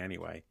good acting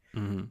anyway.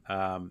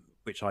 Mm-hmm.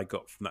 Which I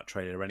got from that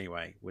trailer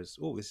anyway was,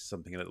 this is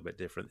something a little bit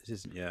different.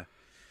 This isn't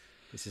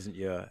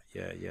your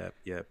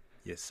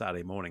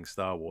Saturday morning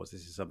Star Wars.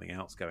 This is something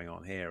else going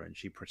on here. And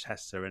she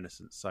protests her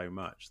innocence so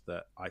much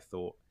that I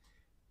thought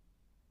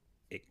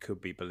it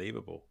could be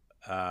believable.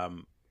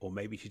 Or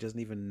maybe she doesn't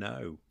even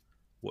know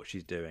what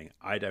she's doing.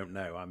 I don't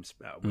know.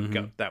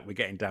 We're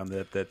getting down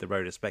the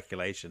road of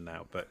speculation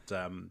now, but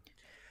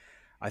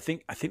I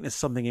think there's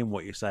something in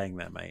what you're saying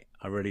there, mate.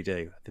 I really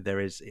do. I think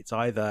there is. It's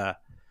either,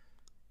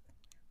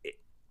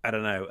 I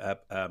don't know.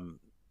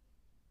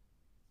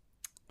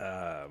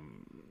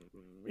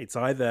 It's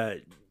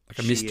either like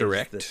a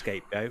misdirect, the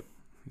scapegoat,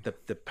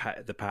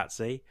 the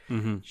patsy.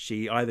 Mm-hmm.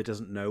 She either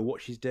doesn't know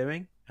what she's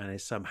doing and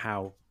is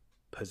somehow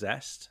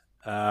possessed,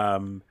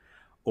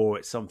 or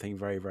it's something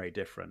very, very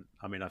different.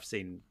 I mean, I've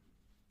seen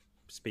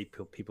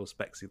people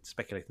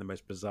speculating the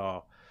most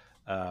bizarre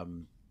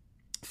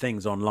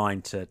things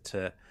online to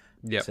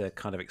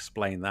kind of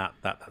explain that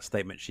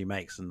statement she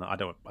makes, and I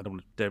don't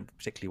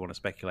particularly want to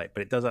speculate,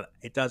 but it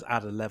does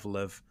add a level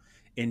of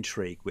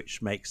intrigue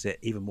which makes it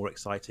even more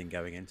exciting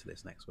going into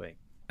this next week.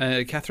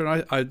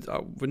 Catherine, I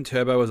when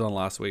Turbo was on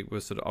last week, I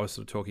was sort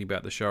of talking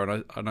about the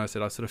show, and I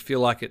said I sort of feel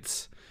like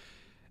it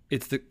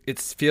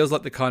feels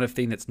like the kind of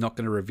thing that's not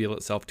going to reveal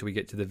itself till we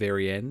get to the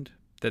very end.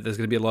 That there's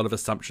going to be a lot of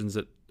assumptions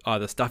that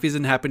either stuff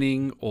isn't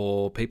happening,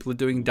 or people are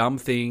doing dumb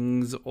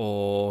things,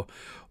 or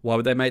why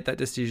would they make that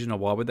decision, or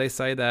why would they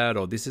say that,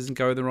 or this isn't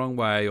going the wrong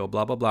way, or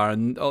blah blah blah.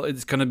 And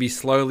it's going to be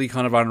slowly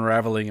kind of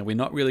unraveling, and we're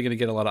not really going to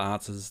get a lot of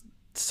answers,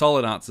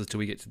 solid answers, till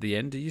we get to the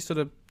end. Do you sort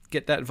of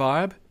get that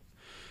vibe?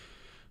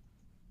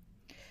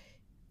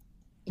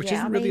 Which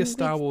isn't really a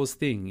Star Wars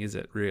thing, is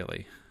it?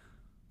 Really?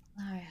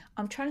 No,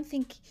 I'm trying to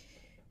think.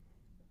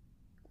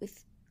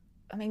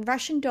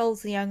 Russian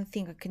Doll's the only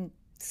thing I can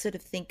sort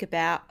of think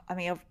about. I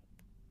mean,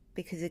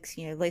 because it's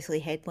Leslie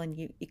Headland,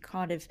 you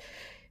kind of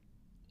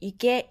you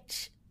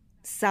get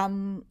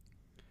some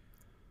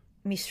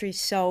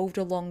mysteries solved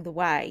along the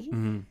way,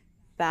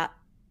 but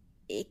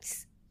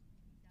it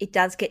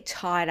does get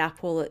tied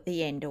up all at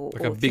the end, or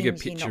Like a bigger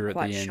things you're picture not at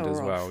quite the end sure as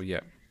of. well.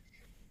 Yeah.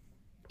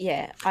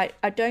 Yeah,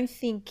 I don't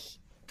think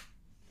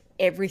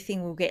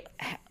everything will get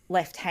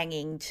left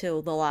hanging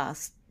till the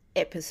last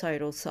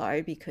episode or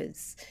so,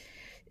 because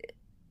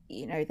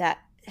that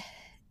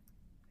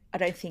I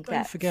don't think Don't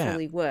that forget.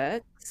 fully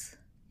works.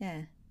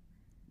 Yeah.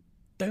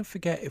 Don't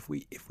forget, if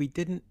we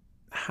didn't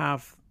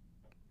have,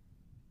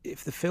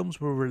 if the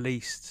films were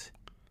released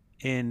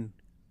in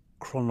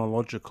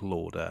chronological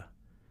order,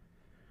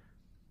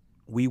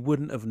 we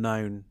wouldn't have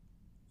known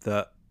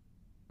that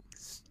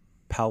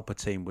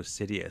Palpatine was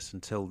Sidious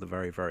until the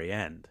very, very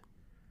end.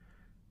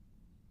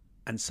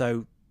 And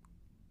so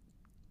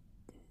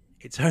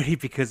it's only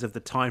because of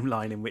the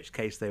timeline in which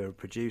case they were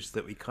produced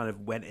that we kind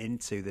of went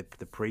into the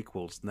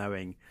prequels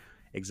knowing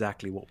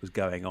exactly what was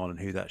going on and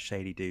who that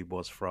shady dude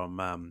was from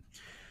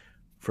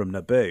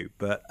Naboo.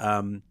 But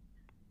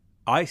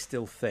I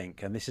still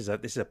think, and this is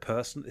a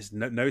personal, there's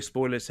no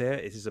spoilers here,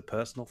 it is a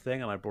personal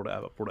thing, and I brought it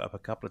up a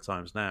couple of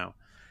times now,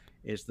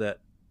 is that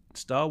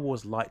Star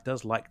Wars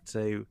does like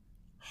to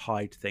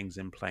hide things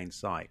in plain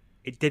sight.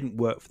 It didn't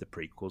work for the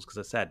prequels because,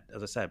 as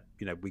I said,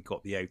 we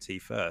got the OT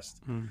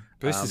first. But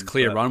this is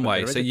clear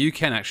runway, so you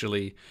can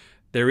actually.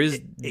 There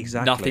is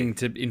nothing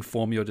to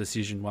inform your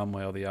decision one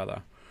way or the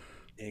other.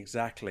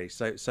 Exactly.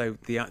 So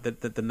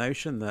the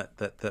notion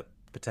that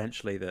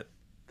potentially that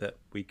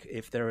we,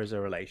 if there is a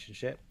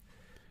relationship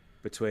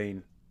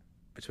between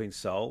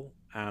Soul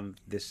and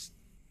this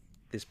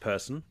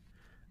person,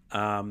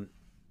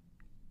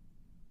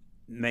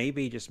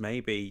 maybe, just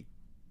maybe,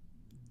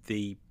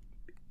 the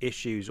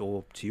issues,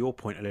 or to your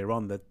point earlier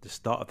on, the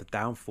start of the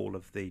downfall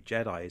of the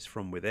Jedi is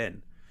from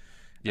within.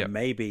 Yep. And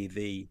maybe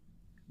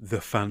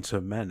the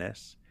Phantom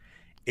Menace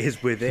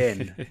is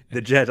within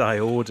the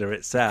Jedi Order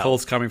itself.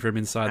 Calls coming from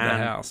inside the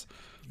house.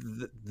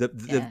 The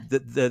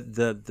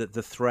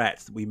threat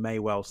that we may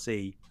well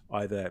see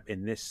either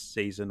in this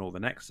season or the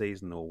next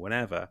season or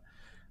whenever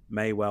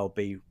may well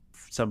be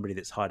somebody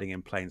that's hiding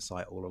in plain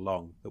sight all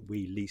along that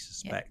we least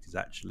suspect is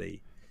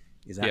actually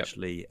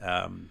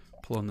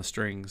pulling the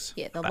strings.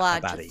 Yeah, the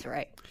larger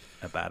threat.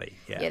 A baddie,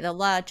 yeah. Yeah, the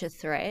larger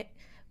threat.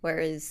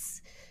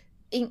 Whereas,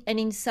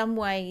 in some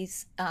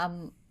ways,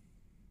 from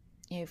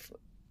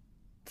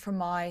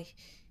my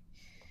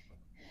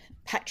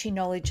patchy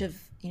knowledge of,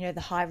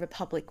 the High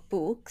Republic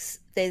books,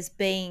 there's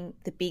been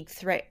the big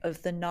threat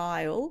of the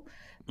Nile,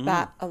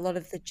 but a lot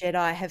of the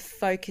Jedi have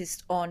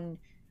focused on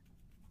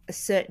a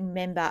certain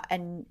member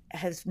and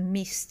has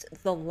missed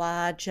the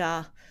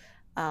larger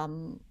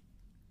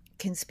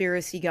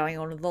conspiracy going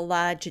on, or the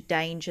larger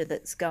danger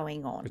that's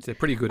going on. Which they're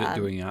pretty good at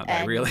doing, aren't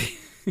they, really?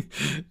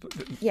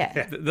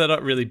 Yeah. They're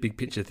not really big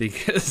picture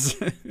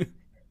thinkers.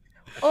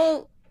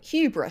 Or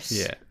hubris.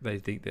 Yeah, they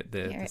think that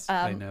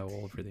they know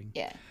everything.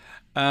 Yeah.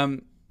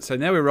 So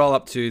now we roll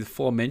up to the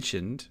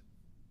aforementioned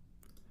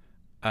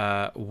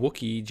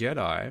Wookiee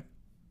Jedi.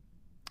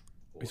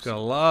 He's got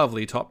a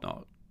lovely top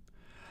knot.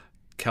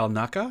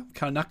 Kalnaka,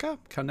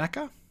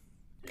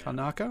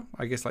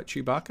 I guess like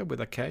Chewbacca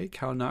with a K,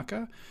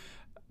 Kalnaka,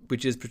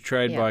 which is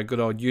portrayed by good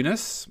old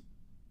Eunice,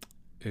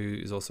 who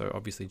is also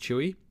obviously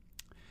Chewie.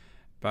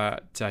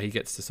 But he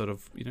gets to sort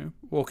of,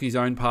 walk his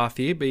own path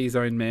here, be his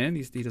own man.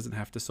 He doesn't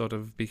have to sort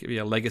of be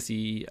a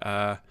legacy,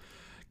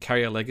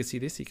 carry a legacy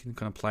this. He can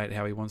kind of play it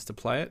how he wants to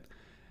play it.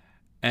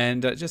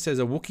 And it just says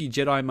a Wookiee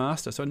Jedi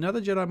Master. So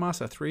another Jedi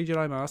Master, 3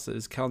 Jedi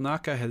Masters.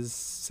 Kalnaka has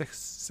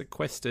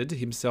sequestered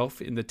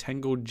himself in the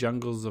tangled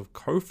jungles of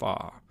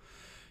Kofar.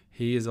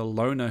 He is a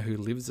loner who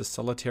lives a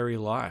solitary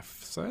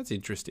life. So that's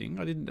interesting.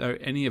 I didn't know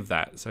any of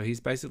that. So he's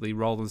basically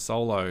rolling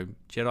solo,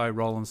 Jedi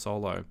rolling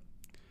solo.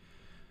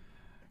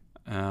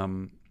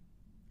 So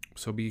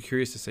I'll be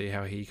curious to see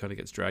how he kind of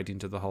gets dragged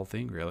into the whole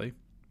thing, really.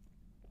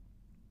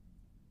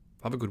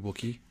 Love a good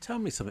Wookiee. Tell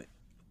me something,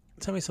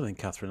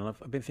 Catherine.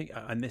 I've been thinking,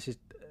 and this is,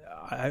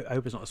 I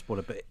hope it's not a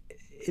spoiler, but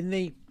in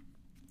the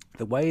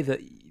way that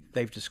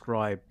they've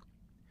described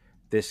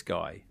this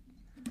guy,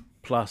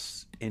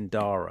 plus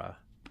Indara,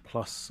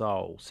 plus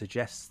Soul,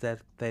 suggests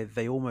that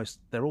they're almost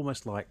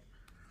like,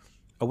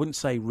 I wouldn't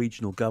say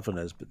regional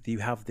governors, but you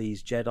have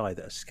these Jedi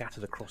that are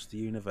scattered across the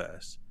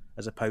universe,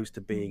 as opposed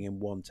to being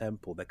in one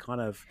temple. They're kind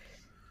of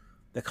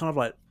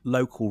like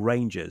local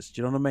rangers.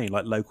 Do you know what I mean?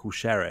 Like local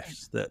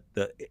sheriffs. That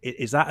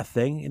is that a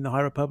thing in the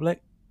High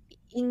Republic?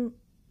 In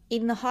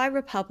the High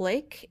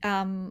Republic,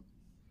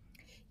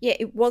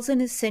 it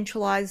wasn't as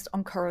centralized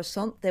on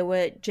Coruscant. There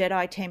were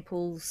Jedi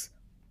temples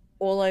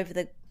all over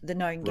the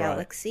known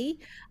galaxy,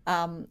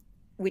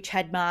 which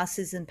had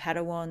masters and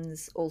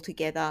Padawans all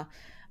together.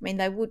 I mean,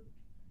 they would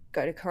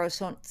go to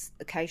Coruscant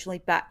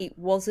occasionally, but it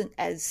wasn't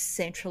as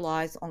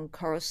centralized on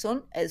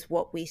Coruscant as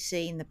what we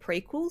see in the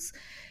prequels.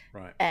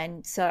 Right.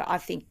 And so I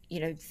think,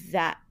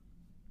 that,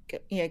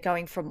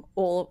 going from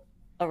all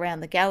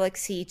around the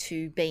galaxy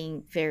to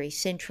being very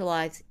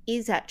centralized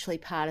is actually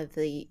part of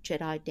the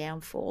Jedi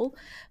downfall.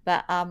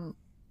 But,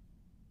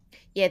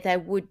 they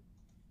would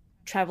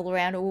travel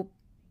around, or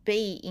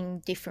be in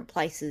different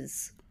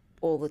places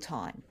all the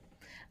time.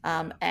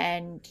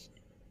 And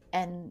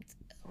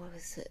what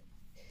was it?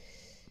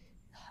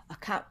 I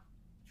can't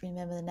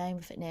remember the name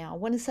of it now. I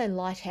want to say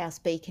Lighthouse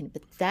Beacon,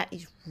 but that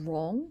is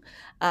wrong.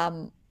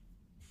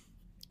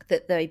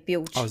 That they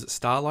built. Oh, is it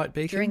Starlight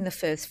Beacon? During the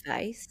first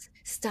phase.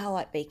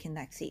 Starlight Beacon,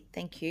 that's it.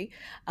 Thank you.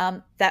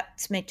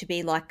 That's meant to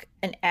be like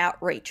an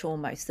outreach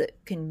almost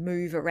that can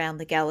move around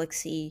the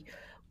galaxy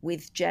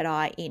with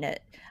Jedi in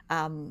it.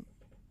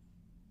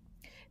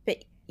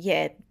 But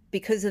yeah,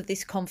 because of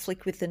this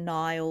conflict with the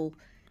Nile,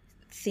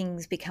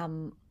 things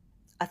become,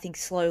 I think,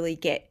 slowly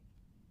get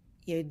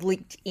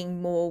linked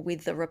in more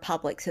with the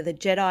Republic. So the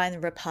Jedi and the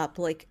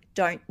Republic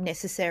don't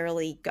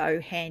necessarily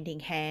go hand in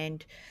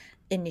hand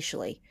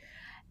initially.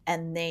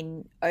 And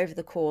then over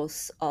the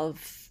course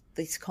of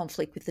this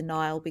conflict with the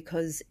Nile,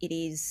 because it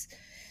is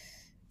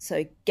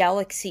so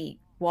galaxy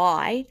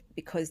wide,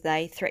 because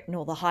they threaten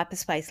all the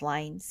hyperspace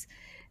lanes,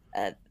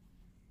 the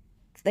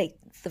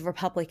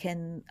Republic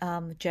and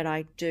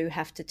Jedi do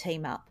have to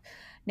team up.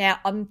 Now,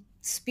 I'm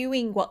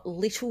spewing what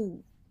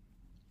little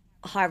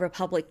High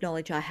Republic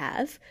knowledge I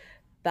have,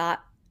 but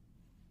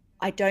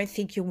I don't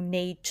think you'll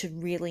need to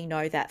really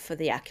know that for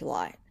the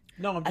Acolyte.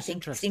 No, I'm just I think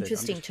interested. it's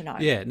interesting to know.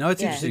 Yeah, no,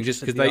 it's interesting just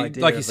because the they,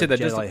 idea like you of said, a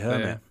they're just Jedi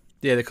hermit.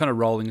 yeah, they're kind of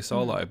rolling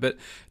solo. But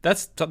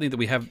that's something that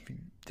we have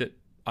that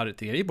I don't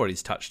think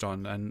anybody's touched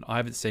on, and I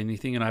haven't seen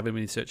anything, and I haven't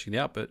been searching it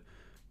out. But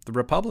the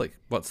Republic,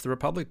 what's the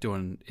Republic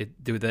doing?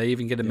 Do they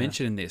even get a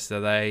mention in this? Are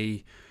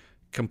they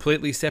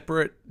completely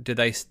separate?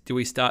 Do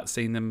we start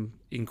seeing them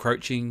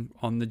encroaching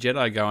on the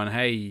Jedi, going,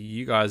 "Hey,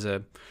 you guys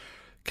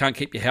can't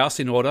keep your house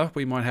in order.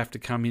 We might have to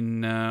come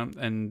in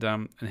and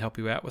help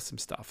you out with some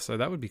stuff." So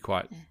that would be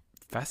quite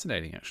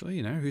fascinating, actually.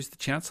 Who's the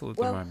Chancellor at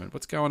the moment?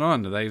 What's going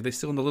on? Are they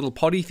still in the little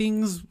potty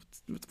things?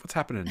 What's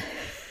happening?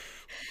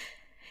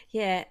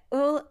 Yeah.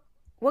 Well,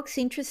 what's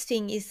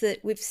interesting is that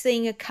we've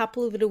seen a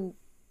couple of little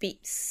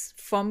bits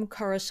from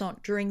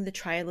Coruscant during the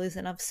trailers,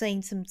 and I've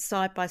seen some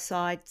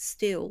side-by-side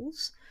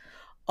stills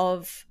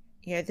of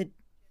the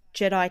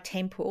Jedi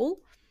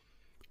Temple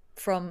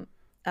from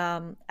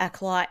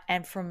Acolyte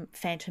and from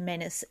Phantom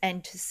Menace,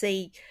 and to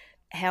see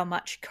how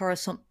much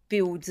Coruscant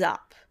builds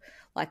up,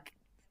 like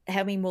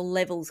how many more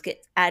levels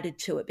get added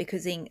to it,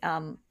 because in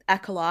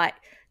Acolyte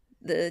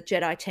the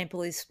Jedi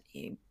Temple is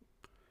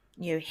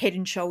head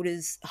and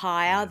shoulders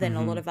higher than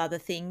a lot of other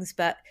things,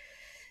 but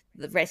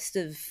the rest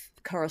of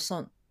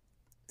Coruscant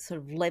sort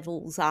of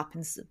levels up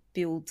and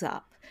builds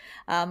up.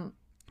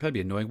 That'd be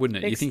annoying,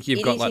 wouldn't it? You think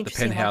you've got like the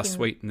penthouse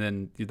suite, and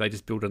then they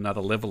just build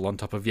another level on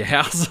top of your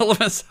house all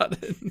of a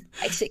sudden.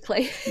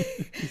 Basically.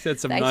 You said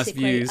some nice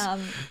views.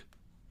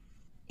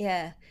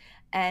 Yeah.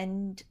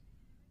 And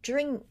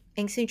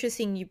it's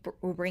interesting you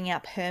will bring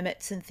up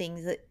hermits and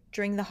things, that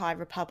during the High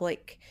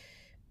Republic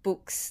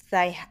books,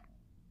 they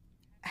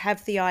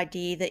have the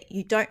idea that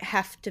you don't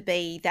have to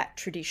be that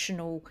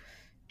traditional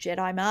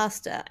Jedi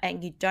Master,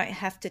 and you don't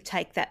have to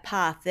take that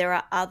path. There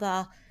are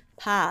other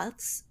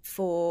paths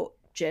for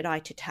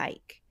Jedi to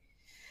take,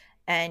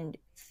 and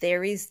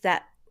there is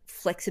that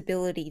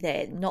flexibility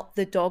there, not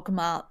the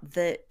dogma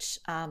that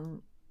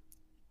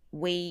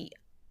we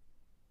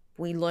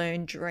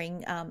learned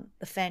during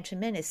the Phantom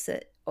Menace,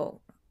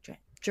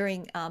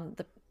 during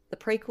the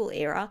prequel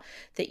era,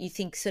 that you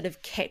think sort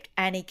of kept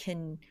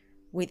Anakin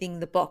within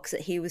the box that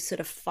he was sort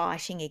of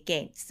fighting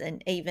against,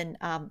 and even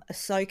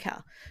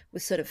Ahsoka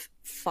was sort of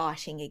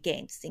fighting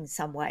against in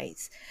some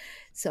ways.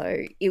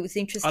 So it was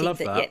interesting. I love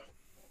that.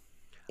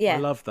 Yeah. I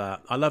love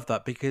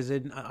that because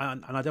and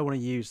I don't want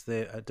to use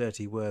a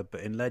dirty word, but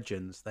in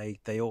Legends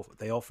they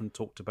often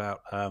talked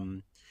about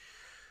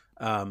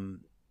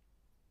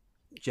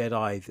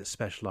Jedi that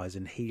specialize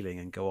in healing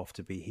and go off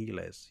to be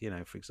healers.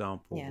 For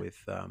example, with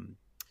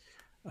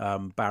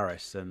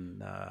Barriss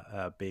and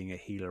being a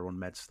healer on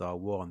MedStar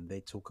 1, they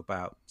talk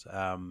about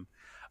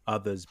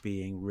others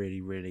being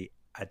really, really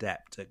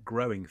adept at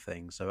growing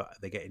things, so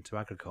they get into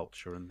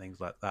agriculture and things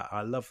like that.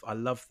 I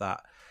love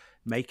that,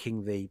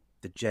 making the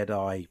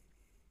Jedi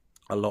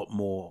a lot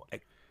more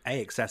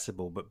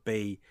accessible, but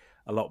B,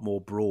 a lot more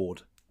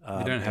broad.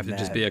 You don't have to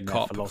just be a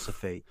cop.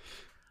 Philosophy.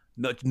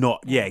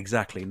 Not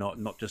exactly.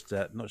 Not just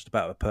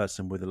about a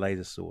person with a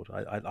laser sword.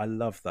 I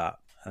love that,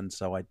 and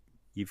so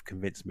you've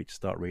convinced me to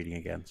start reading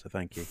again. So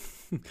thank you.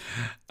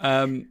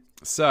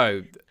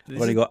 So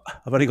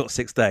I've only got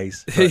 6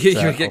 days. But, you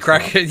get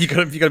cracking. You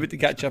got a bit to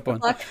catch up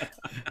on.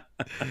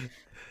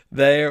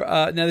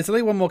 Now there's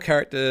only one more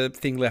character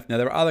thing left. Now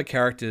there are other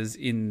characters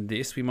in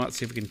this. We might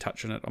see if we can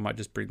touch on it. I might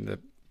just bring the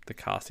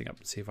casting up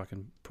and see if I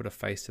can put a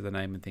face to the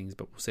name and things,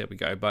 but we'll see how we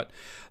go. But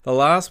the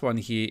last one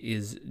here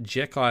is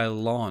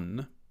Jekai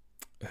Lon,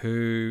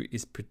 who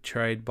is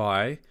portrayed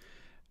by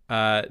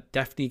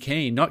Daphne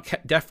Keane, not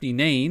Daphne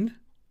Kneen.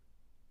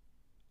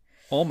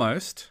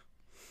 Almost.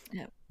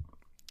 Yeah.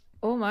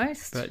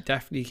 Almost. But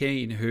Daphne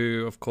Keane,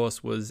 who of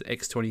course was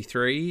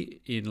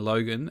X-23 in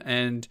Logan,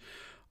 and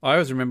I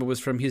always remember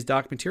was from his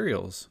Dark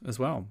Materials as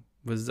well.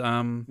 Was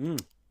I've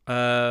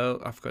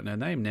forgotten her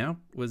name now.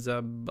 Was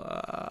the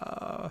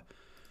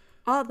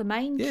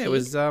main kid. it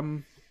was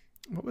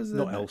What was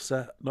Not the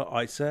Elsa,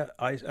 not Isa.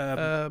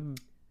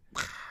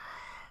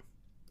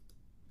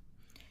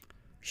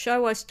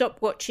 Show I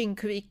stopped watching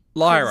because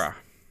Lyra?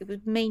 it was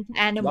mean to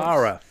animals.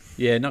 Lara.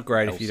 Yeah, not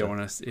great if you Elsa. don't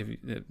want to if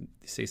you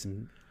see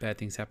some bad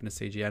things happen to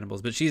CG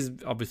animals. But she's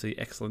obviously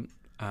excellent,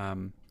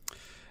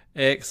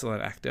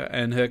 excellent actor.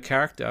 And her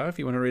character, if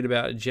you want to read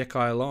about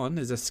Jekai Lon,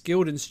 is a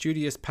skilled and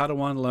studious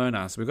Padawan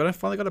learner. So we've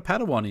finally got a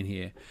Padawan in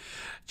here.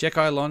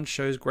 Jekai Lon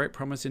shows great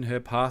promise in her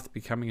path to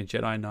becoming a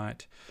Jedi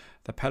Knight.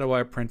 The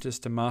Padawan apprentice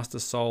to Master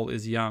Soul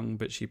is young,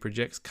 but she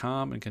projects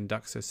calm and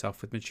conducts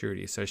herself with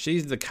maturity. So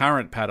she's the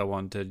current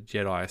Padawan to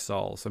Jedi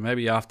Soul. So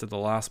maybe after the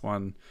last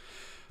one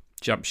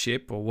jumped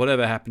ship or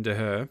whatever happened to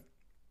her,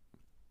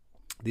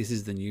 this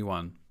is the new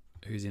one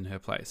who's in her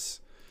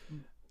place.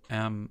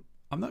 I'm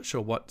not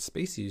sure what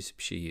species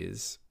she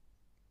is.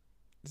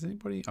 Does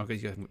anybody? I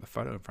guess you haven't got the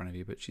photo in front of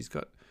you, but she's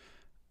got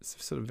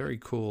sort of very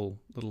cool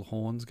little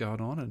horns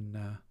going on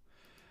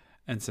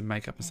and some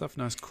makeup and stuff.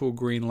 Nice, cool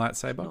green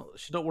lightsaber.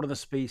 She's not one of the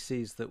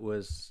species that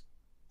was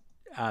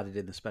added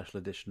in the special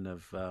edition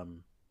of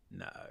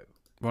no.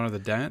 One of the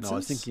dancers? No, I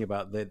was thinking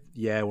about one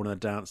of the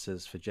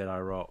dancers for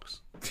Jedi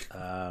Rocks.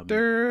 Oh,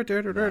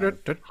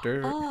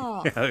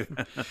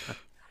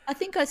 I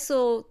think I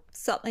saw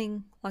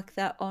something like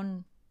that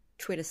on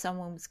Twitter.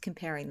 Someone was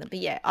comparing them, but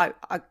yeah,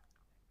 I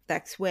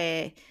that's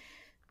where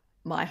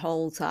my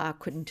holes are.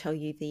 Couldn't tell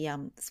you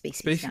the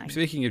species name.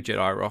 Speaking of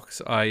Jedi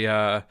Rocks,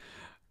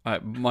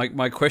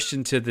 my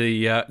question to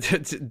the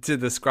to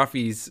the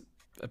Scruffy's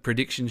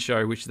prediction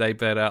show, which they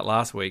put out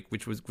last week,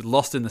 which was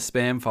lost in the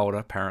spam folder.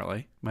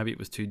 Apparently, maybe it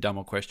was too dumb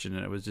a question,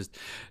 and it was just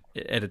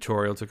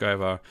editorial took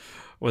over.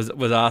 Was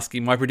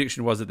asking. My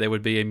prediction was that there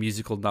would be a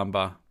musical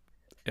number,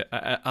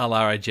 a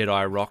la a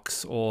Jedi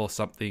Rocks or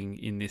something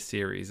in this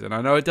series. And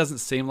I know it doesn't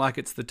seem like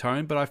it's the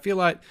tone, but I feel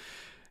like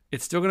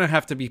it's still going to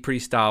have to be pretty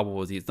Star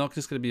Warsy. It's not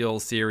just going to be all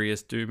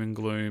serious doom and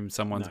gloom.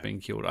 Someone's being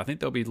killed. I think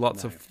there'll be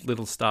lots of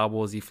little Star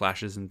Warsy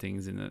flashes and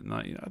things in it. And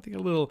I think a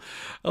little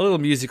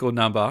musical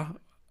number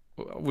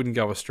wouldn't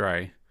go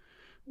astray.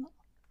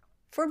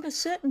 From a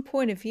certain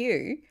point of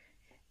view,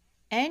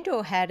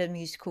 Andor had a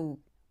musical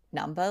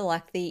number,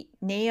 like the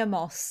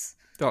Neamos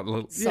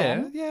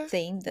song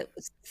theme that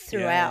was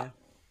throughout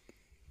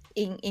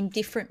in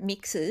different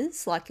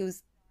mixes. Like it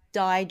was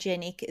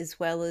diegenic as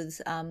well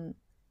as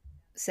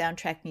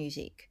soundtrack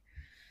music.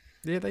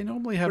 Yeah, they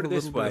normally have a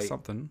little bit of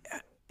something.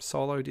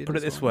 Solo did. Put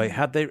it this way: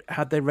 had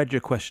they read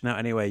your question out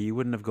anyway, you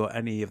wouldn't have got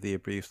any of the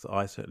abuse that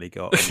I certainly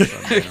got.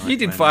 You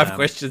did 5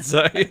 questions,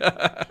 so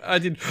I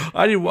did.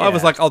 I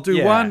was like, I'll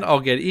do one. I'll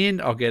get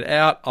in. I'll get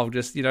out. I'll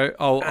just,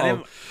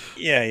 I'll.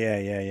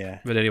 Yeah.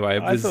 But anyway,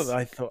 it was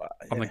I thought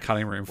on the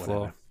cutting room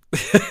floor.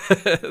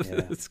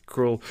 It's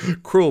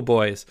cruel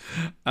boys.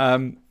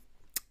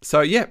 So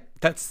yeah,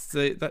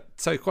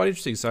 so quite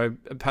interesting. So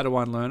a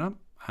Padawan learner.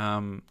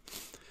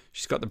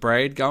 She's got the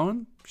braid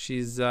going.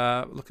 She's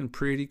looking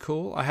pretty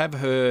cool. I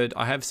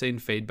have seen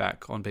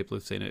feedback on people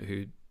who've seen it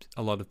who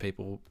a lot of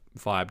people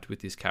vibed with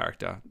this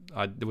character.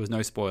 There was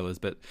no spoilers,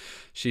 but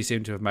she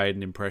seemed to have made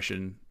an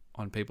impression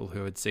on people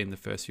who had seen the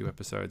first few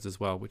episodes as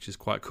well, which is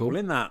quite cool.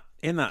 Well,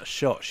 in that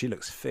shot, she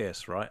looks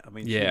fierce, right? I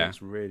mean, she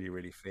looks really,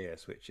 really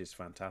fierce, which is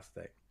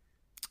fantastic.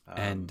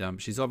 And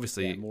she's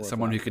obviously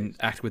someone who can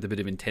act with a bit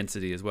of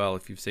intensity as well.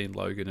 If you've seen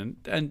Logan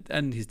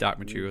and his Dark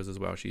Materials as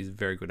well, she's a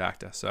very good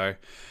actor. So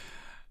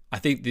I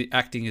think the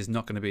acting is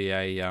not going to be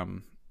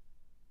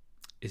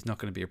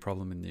a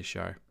problem in this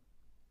show.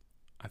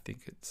 I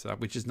think it's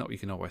which is not what you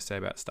can always say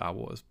about Star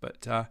Wars.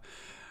 But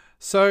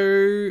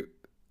so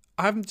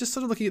I'm just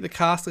sort of looking at the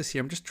cast list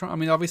here. I'm just trying. I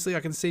mean, obviously, I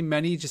can see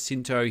Manny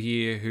Jacinto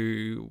here,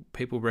 who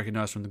people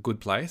recognise from The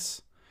Good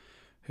Place,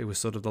 who was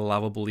sort of the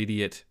lovable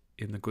idiot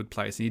in The Good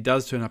Place, and he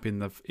does turn up in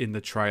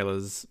the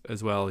trailers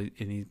as well.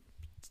 And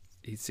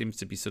he seems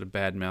to be sort of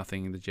bad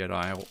mouthing the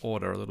Jedi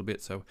Order a little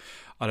bit. So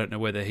I don't know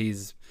whether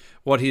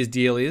what his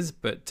deal is,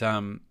 but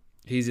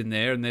he's in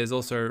there. And there's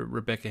also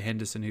Rebecca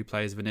Henderson, who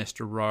plays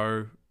Vanestra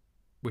Rowe,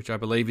 which I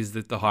believe is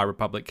the High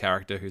Republic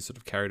character who's sort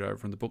of carried over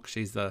from the book.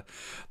 She's the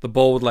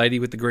bald lady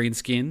with the green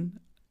skin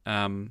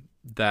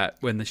that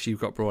when she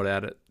got brought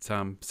out at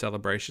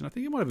Celebration, I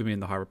think it might have been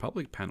in the High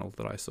Republic panel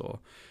that I saw,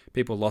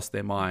 people lost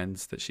their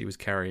minds that she was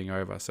carrying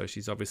over. So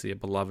she's obviously a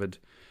beloved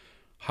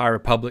High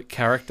Republic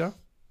character.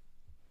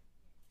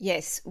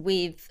 Yes,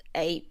 with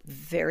a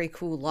very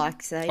cool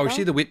lightsaber. Oh, is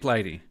she the whip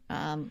lady?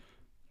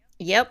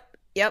 Yep.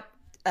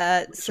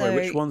 Sorry,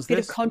 which one's bit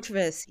this? of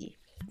controversy.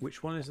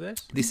 Which one is this?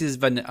 This is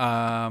Vanestra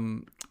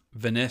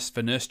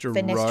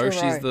Rowe.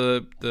 She's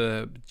the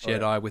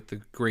Jedi with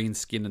the green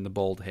skin and the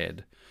bald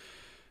head.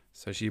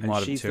 So she's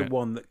the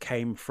one that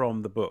came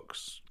from the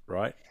books,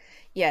 right?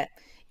 Yeah.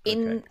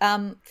 In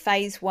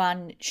phase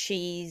 1,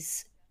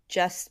 she's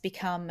just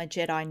become a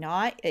Jedi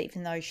Knight,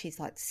 even though she's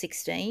like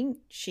 16.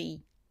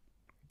 She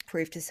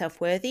proved herself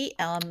worthy.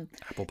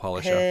 Apple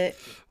polisher. Her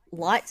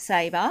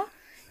lightsaber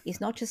is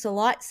not just a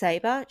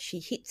lightsaber. She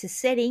hits a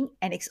setting,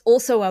 and it's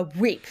also a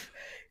whip.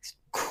 It's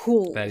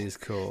cool. That is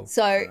cool.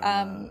 So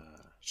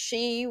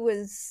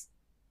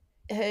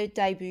her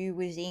debut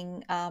was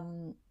in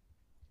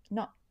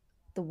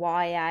the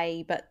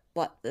YA, but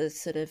like the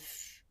sort of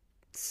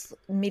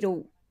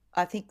middle.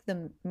 I think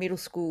the middle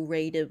school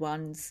reader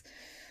ones,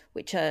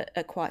 which are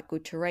quite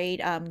good to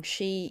read.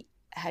 She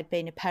had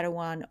been a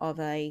Padawan of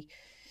a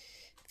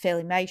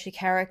fairly major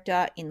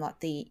character in like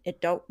the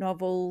adult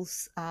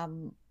novels.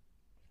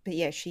 But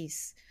yeah,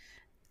 she's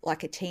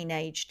like a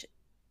teenaged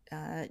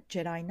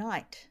Jedi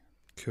Knight.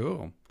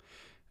 Cool.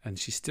 And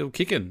she's still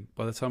kicking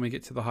by the time we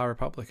get to the High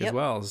Republic as Yep.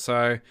 well.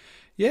 So,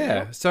 yeah.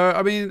 Yep. So,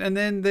 I mean, and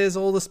then there's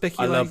all the I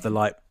speculation. love the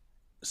light.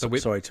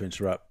 whip. Sorry to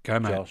interrupt, Go,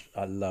 mate. Josh.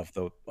 I love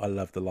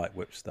the light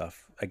whip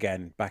stuff.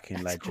 Again, back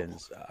in That's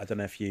Legends. I don't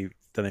know if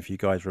you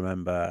guys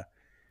remember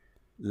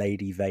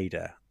Lady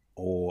Vader,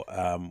 or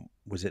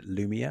was it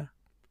Lumia?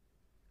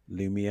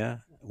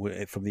 Lumia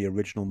from the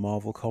original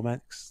Marvel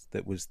comics.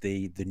 That was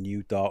the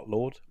new Dark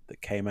Lord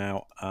that came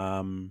out.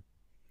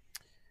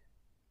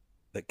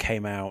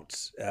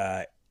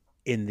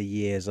 In the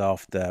years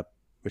after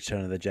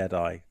Return of the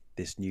Jedi.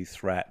 This new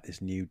threat,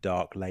 this new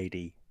Dark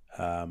Lady,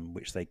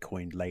 which they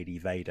coined Lady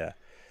Vader,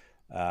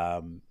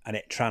 and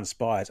it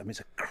transpires. I mean, it's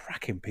a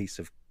cracking piece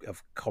of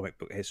comic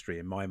book history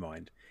in my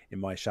mind, in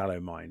my shallow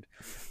mind,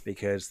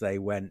 because they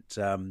went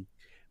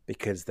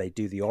because they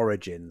do the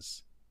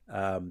origins.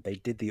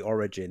 They did the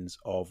origins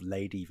of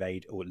Lady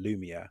Vader or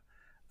Lumia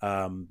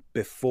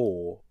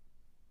before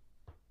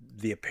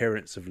the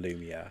appearance of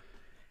Lumia,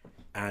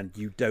 and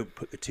you don't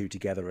put the two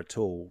together at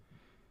all.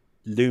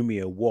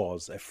 Lumia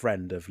was a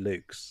friend of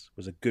Luke's,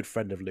 was a good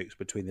friend of Luke's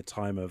between the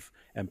time of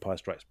Empire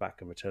Strikes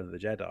Back and Return of the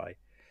Jedi.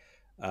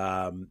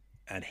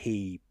 And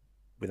he,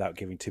 without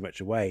giving too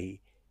much away,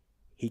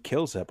 he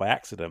kills her by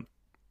accident.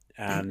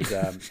 And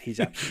he's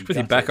absolutely Was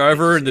he back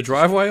over in the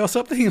driveway or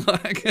something?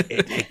 Like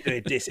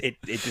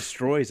it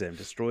destroys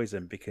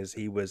him because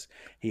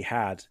he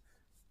had,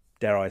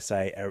 dare I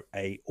say,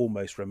 a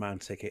almost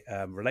romantic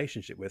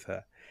relationship with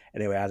her.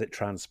 Anyway, as it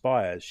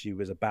transpires, she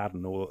was a bad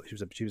one, or she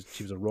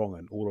was a wrong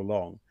one all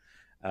along.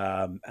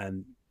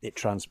 And it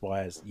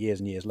transpires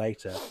years and years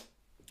later.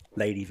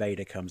 Lady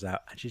Vader comes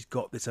out, and she's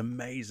got this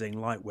amazing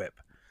light whip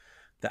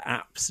that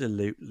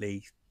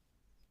absolutely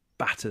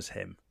batters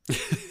him, to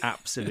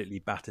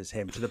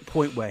the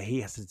point where he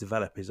has to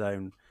develop his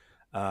own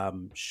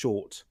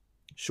short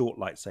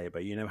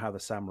lightsaber. You know how the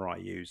samurai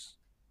use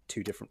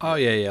two different. Oh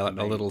yeah, like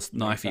the little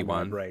knifey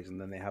one. Blades, and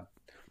then they have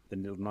the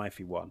little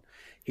knifey one.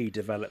 He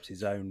develops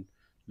his own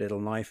little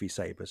knifey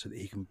saber so that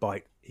he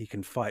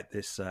can fight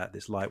this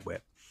light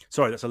whip.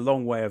 Sorry, that's a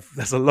long way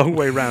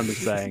round of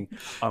saying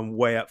I'm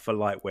way up for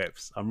light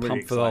whips. I'm really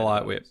pumped for the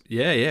light whip.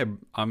 Yeah,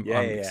 I'm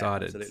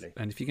excited. Absolutely.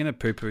 And if you're going to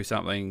poo-poo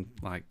something,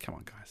 like, come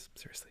on, guys,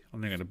 seriously,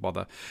 I'm not going to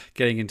bother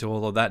getting into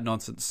all of that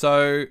nonsense.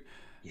 So,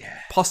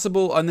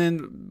 possible, and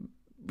then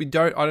I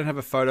don't have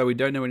a photo. We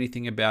don't know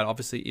anything about.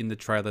 Obviously, in the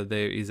trailer,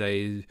 there is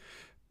a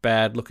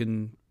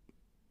bad-looking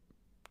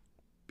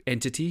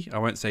entity. I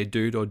won't say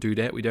dude or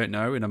dudette. We don't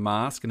know, in a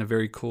mask and a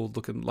very cool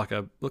looking like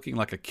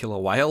a killer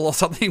whale or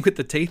something with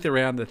the teeth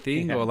around the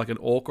thing, or like an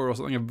orca or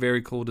something. A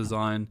very cool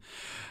design.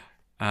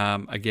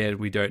 Again,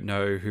 we don't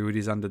know who it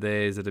is under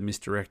there. Is it a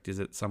misdirect? Is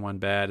it someone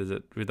bad? Are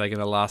they going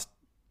to last,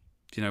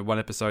 one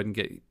episode and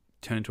get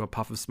turned into a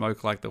puff of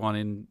smoke like the one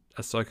in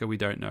Ahsoka? We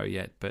don't know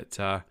yet, but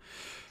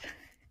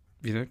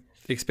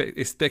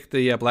expect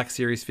the Black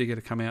Series figure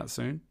to come out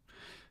soon.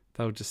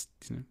 They'll just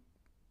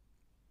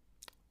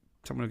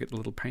someone will get the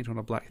little paint on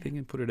a black thing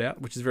and put it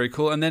out, which is very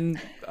cool. And then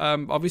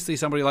obviously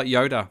somebody like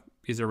Yoda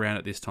is around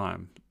at this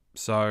time.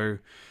 So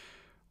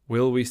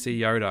will we see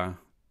Yoda?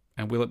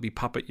 And will it be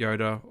puppet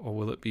Yoda or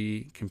will it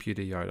be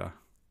computer Yoda?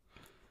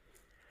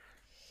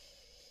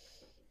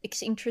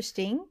 It's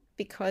interesting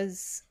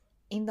because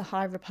in the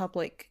High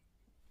Republic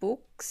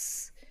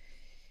books,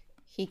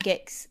 he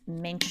gets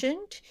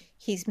mentioned.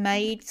 He's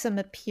made some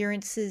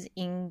appearances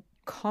in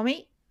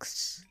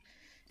comics,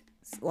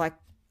 like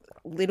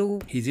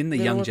he's in the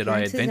Young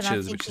Jedi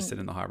Adventures, which is set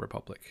in the High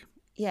Republic.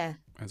 Yeah.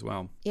 As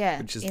well. Yeah.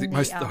 Which is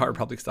most of the High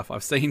Republic stuff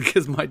I've seen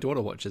because my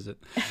daughter watches it.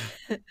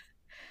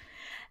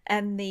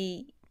 And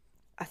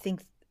I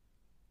think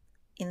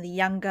in the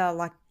younger,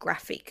 like,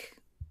 graphic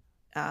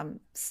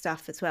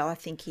stuff as well, I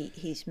think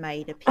he's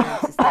made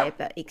appearances there,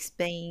 but it's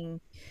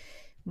been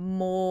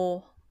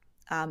more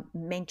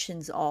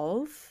mentions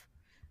of,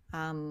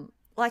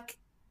 like,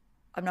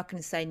 I'm not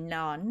going to say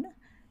none,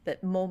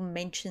 but more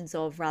mentions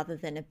of rather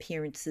than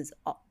appearances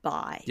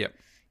by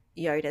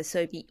Yoda. So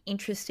it'd be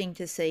interesting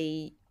to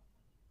see,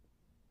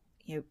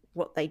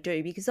 what they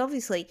do, because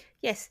obviously,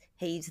 yes,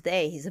 he's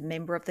there. He's a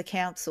member of the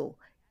council.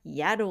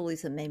 Yaddle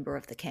is a member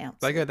of the council.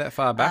 They go that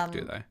far back,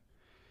 do they?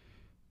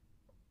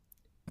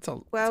 It's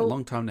a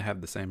long time to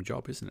have the same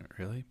job, isn't it,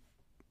 really?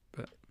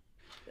 But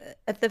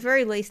at the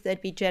very least,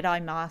 they'd be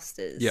Jedi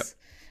Masters. Yep.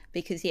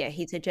 Because,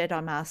 he's a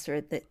Jedi Master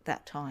at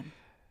that time.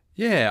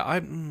 Yeah, I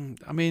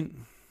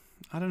mean,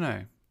 I don't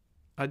know.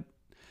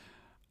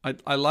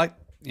 I like,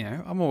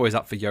 I'm always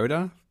up for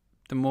Yoda.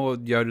 The more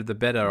Yoda, the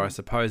better, I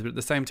suppose. But at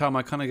the same time,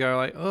 I kind of go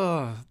like,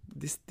 oh,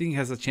 this thing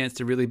has a chance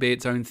to really be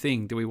its own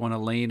thing. Do we want to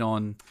lean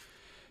on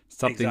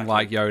something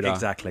like Yoda?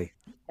 Exactly.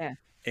 Yeah.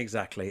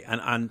 Exactly,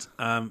 and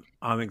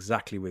I'm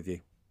exactly with you,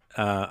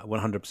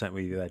 100%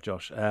 with you there,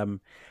 Josh.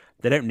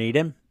 They don't need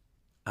him,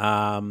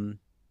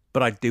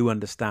 but I do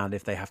understand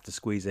if they have to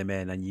squeeze him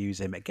in and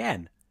use him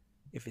again,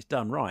 if it's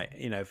done right.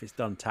 If it's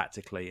done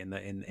tactically in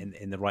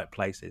the right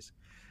places.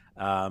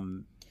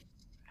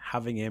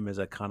 Having him as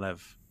a kind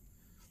of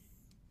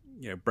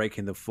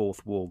breaking the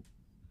fourth wall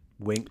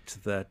wink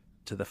to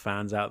the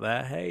fans out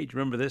there. Hey, do you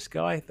remember this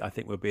guy? I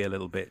think would be a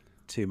little bit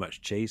too much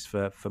cheese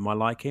for my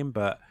liking,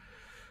 but.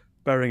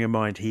 Bearing in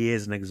mind, he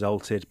is an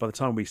exalted. By the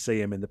time we see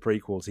him in the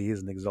prequels, he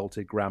is an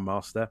exalted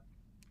Grandmaster.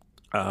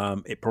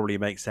 It probably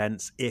makes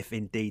sense if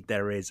indeed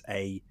there is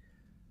a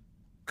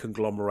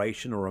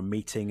conglomeration or a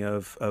meeting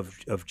of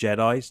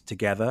Jedi's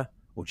together,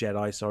 or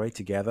Jedi, sorry,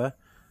 together.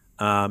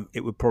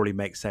 It would probably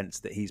make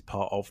sense that he's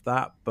part of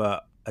that.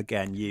 But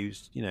again,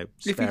 used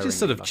if he's just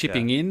sort of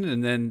chipping in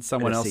and then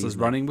someone else is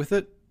running with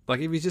it.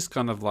 Like if he's just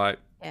kind of like,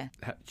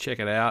 check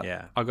it out.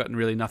 Yeah. I've got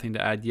really nothing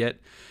to add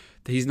yet.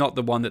 He's not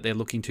the one that they're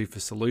looking to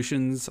for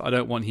solutions. I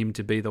don't want him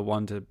to be the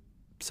one to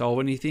solve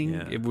anything.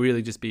 Yeah. It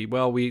really just be,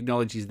 well, we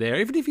acknowledge he's there.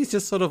 Even if he's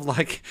just sort of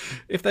like,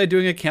 if they're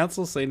doing a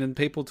council scene and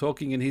people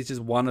talking and he's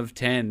just one of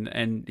 10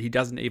 and he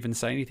doesn't even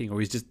say anything,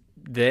 or he's just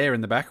there in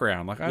the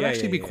background. Like I'd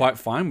actually be quite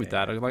fine with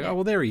that. I'm like, oh,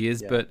 well, there he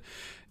is. Yeah. But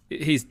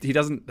he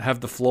doesn't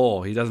have the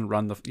floor. He doesn't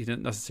he's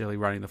not necessarily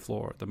running the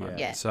floor at the moment.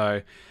 Yeah.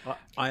 So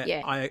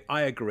I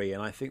agree.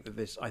 And I think that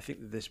this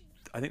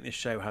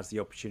show has the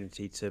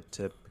opportunity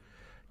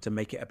to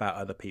make it about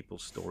other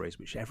people's stories,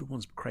 which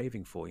everyone's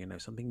craving for,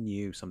 something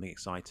new, something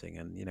exciting.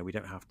 And, we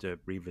don't have to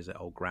revisit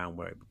old ground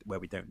where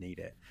we don't need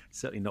it.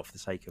 Certainly not for the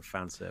sake of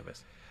fan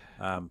service.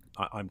 I'm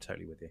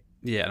totally with you.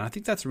 Yeah, and I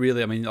think that's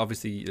really,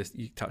 obviously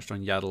you touched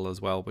on Yaddle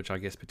as well, which I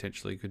guess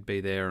potentially could be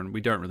there. And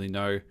we don't really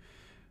know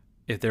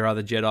if there are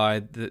other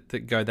Jedi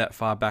that go that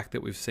far back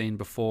that we've seen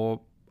before.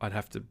 I'd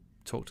have to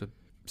talk to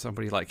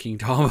somebody like King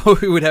Tom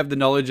who would have the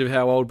knowledge of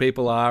how old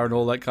people are and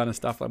all that kind of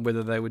stuff, and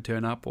whether they would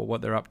turn up or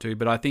what they're up to.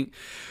 But I think,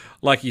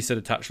 like you sort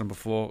of touched on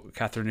before,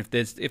 Catherine,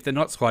 if they're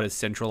not quite as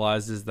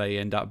centralized as they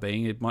end up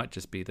being, it might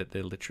just be that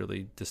they're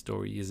literally, the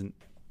story isn't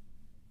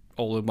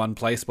all in one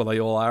place where they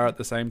all are at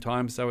the same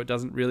time, so it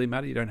doesn't really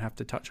matter. You don't have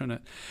to touch on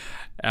it.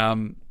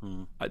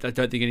 I don't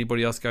think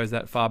anybody else goes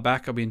that far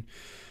back.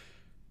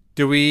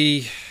 Do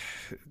we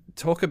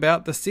talk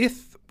about the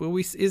Sith?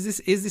 Is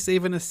this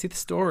even a Sith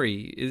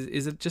story?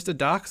 Is it just a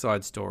dark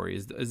side story?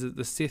 Is it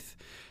the Sith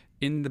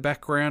in the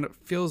background? It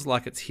feels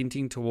like it's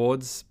hinting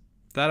towards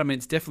that.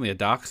 It's definitely a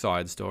dark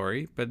side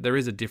story, but there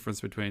is a difference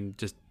between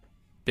just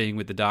being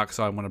with the dark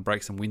side and want to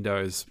break some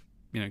windows,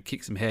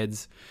 kick some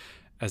heads,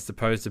 as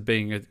opposed to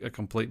being a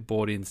complete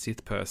bought-in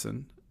Sith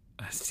person.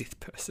 A Sith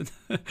person.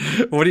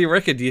 What do you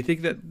reckon? Do you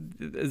think that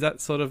is that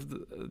sort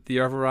of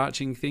the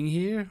overarching thing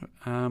here?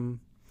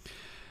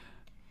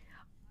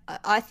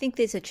 I think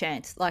there's a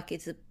chance, like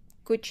it's a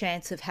good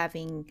chance of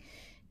having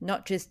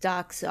not just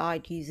dark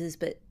side users,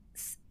 but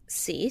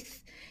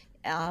Sith.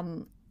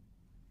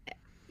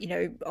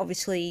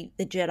 Obviously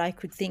the Jedi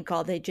could think,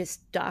 they're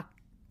just dark,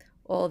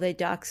 or they're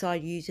dark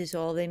side users,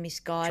 or they're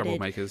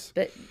misguided.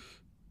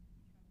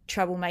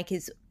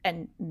 Troublemakers,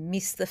 and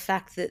miss the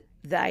fact that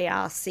they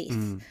are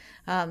Sith.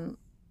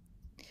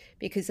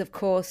 Because of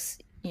course,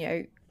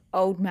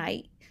 old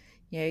mate,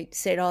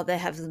 said, they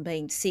haven't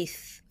been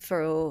Sith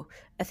for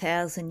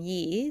 1,000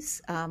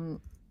 years.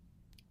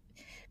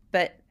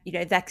 But,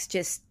 that's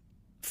just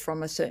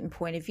from a certain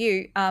point of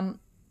view.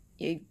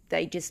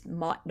 They just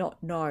might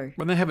not know.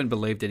 When they haven't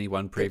believed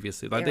anyone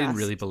previously. They didn't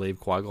really believe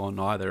Qui-Gon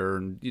either.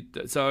 And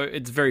so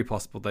it's very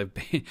possible they've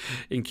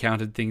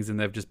encountered things and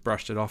they've just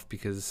brushed it off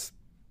because,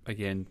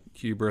 again,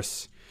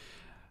 hubris.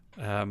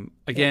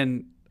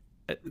 Again,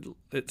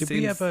 Did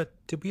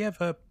we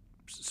ever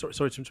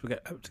sorry to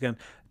interrupt again.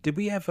 Did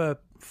we ever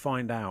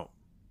find out?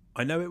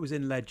 I know it was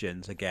in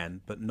Legends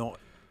again, but not.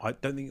 I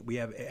don't think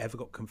it ever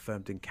got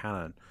confirmed in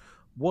canon.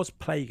 Was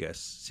Plagueis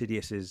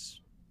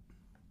Sidious's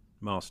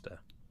master?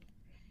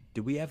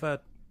 Did we ever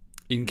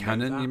in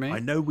canon? That? You mean? I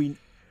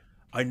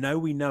know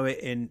we know it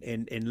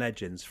in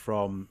Legends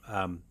from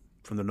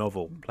the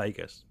novel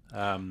Plagueis.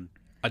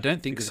 I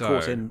don't think so.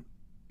 Of course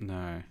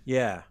no.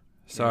 Yeah.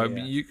 So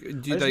they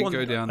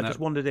go down that? I just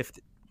wondered if.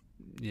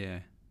 Yeah.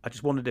 I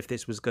just wondered if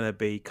this was going to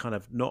be kind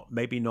of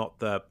maybe not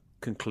the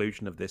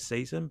conclusion of this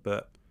season,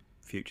 but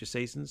future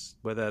seasons.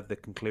 Whether the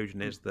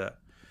conclusion is that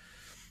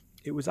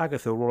it was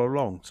Agatha all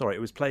along. Sorry,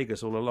 it was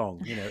Plagueis all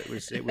along. It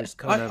was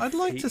kind of. I'd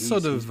like to he's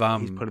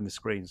putting the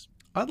screens.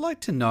 I'd like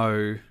to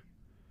know,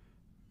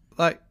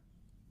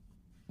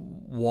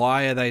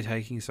 why are they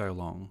taking so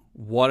long?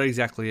 What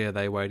exactly are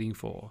they waiting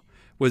for?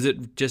 Was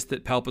it just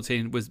that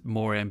Palpatine was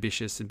more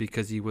ambitious, and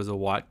because he was a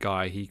white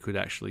guy, he could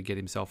actually get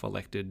himself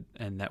elected,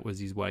 and that was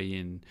his way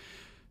in?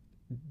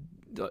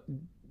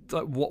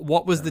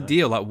 What was the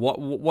deal?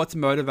 What's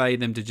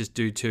motivating them to just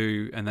do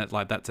two, and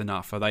that's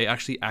enough? Are they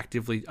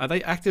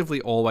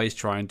actively always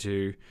trying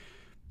to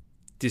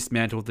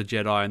dismantle the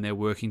Jedi, and they're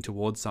working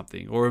towards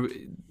something, or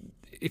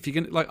if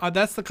you're gonna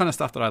that's the kind of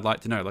stuff that I'd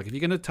like to know. Like, if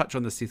you're gonna touch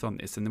on the Sith on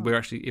this, and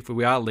if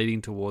we are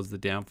leading towards the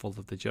downfall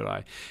of the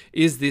Jedi,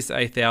 is this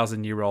a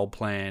 1,000-year-old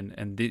plan?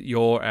 And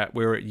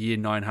we're at year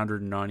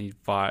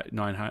 995,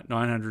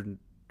 900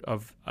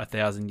 of a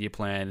 1,000-year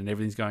plan, and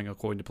everything's going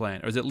according to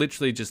plan? Or is it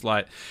literally just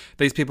like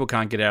these people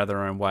can't get out of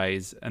their own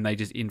ways, and they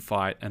just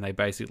infight, and they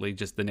basically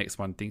just, the next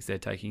one thinks they're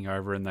taking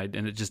over, and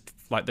it just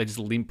like they just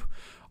limp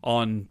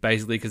on,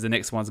 basically, because the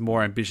next one's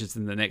more ambitious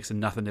than the next, and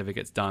nothing ever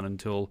gets done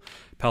until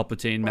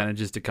Palpatine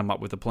manages to come up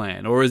with a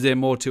plan? Or is there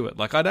more to it?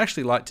 Like, I'd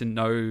actually like to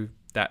know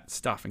that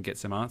stuff and get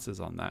some answers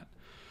on that.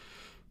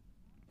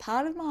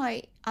 Part of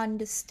my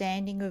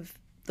understanding of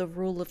the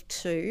rule of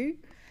two,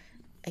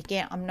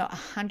 again, I'm not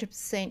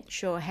 100%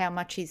 sure how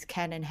much is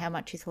canon, how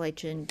much is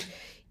legend,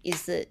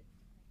 is that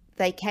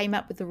they came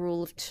up with the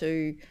rule of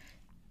two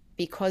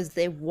because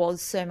there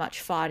was so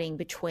much fighting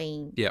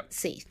between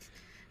Sith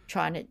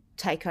trying to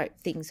take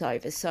things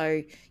over.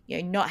 So,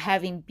 not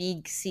having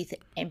big Sith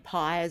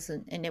empires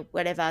and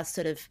whatever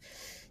sort of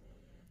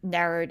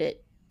narrowed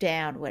it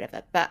down,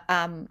 whatever. But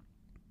I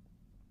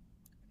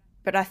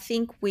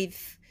think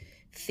with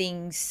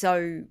things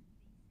so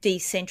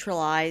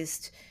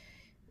decentralized,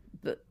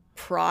 but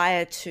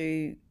prior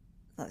to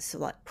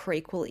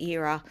prequel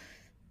era,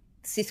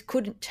 Sith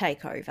couldn't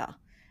take over.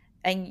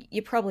 And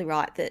you're probably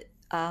right that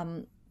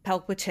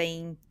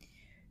Palpatine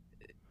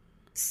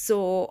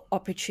saw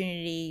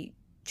opportunity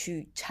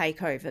to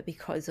take over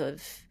because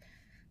of,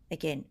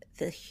 again,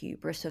 the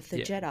hubris of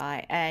the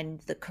Jedi and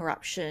the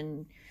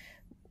corruption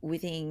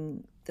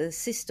within the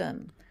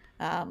system.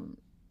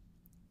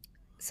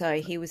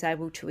 So he was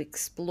able to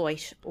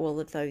exploit all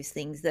of those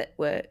things that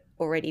were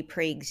already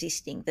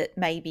pre-existing, that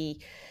maybe,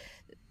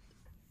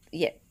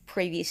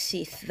 previous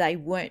Sith, they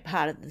weren't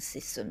part of the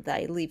system.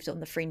 They lived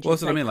on the fringes. Well,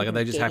 that's what I mean. Like, are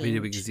they just happy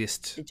to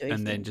exist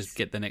and then just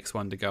get the next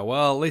one to go,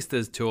 well, at least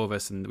there's two of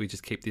us and we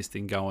just keep this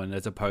thing going,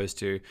 as opposed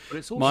to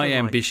my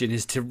ambition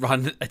is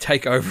to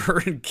take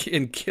over and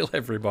kill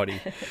everybody.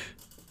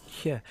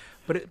 Yeah,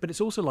 but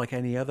it's also like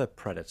any other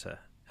predator.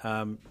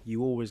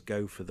 You always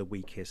go for the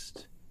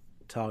weakest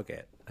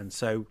target. And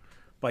so,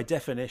 by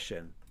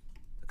definition,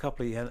 a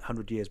couple of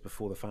 100 years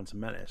before the Phantom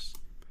Menace,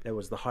 there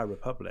was the High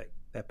Republic.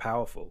 They're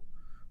powerful.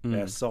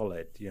 They're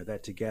solid. They're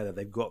together.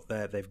 They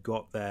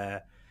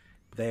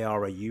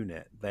are a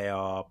unit. They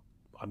are,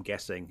 I'm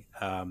guessing,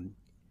 the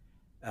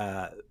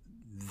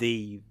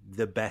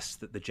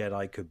best that the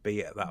Jedi could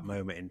be at that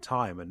moment in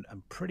time, and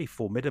pretty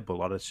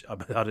formidable,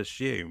 I'd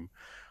assume,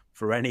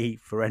 for any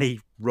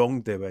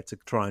wrongdoer to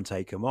try and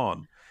take them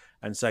on.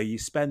 And so you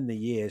spend the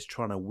years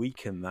trying to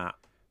weaken that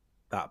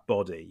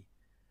body.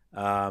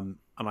 And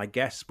I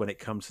guess when it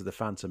comes to the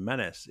Phantom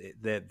Menace,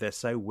 they're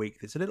so weak.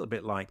 It's a little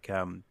bit like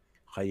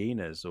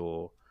hyenas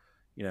or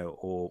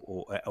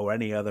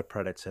any other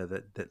predator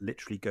that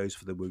literally goes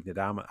for the wounded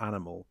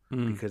animal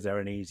because they're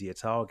an easier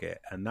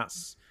target. And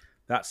that's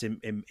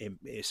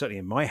certainly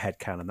in my head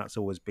canon, that's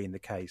always been the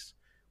case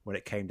when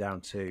it came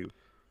down to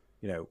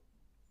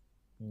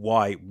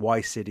why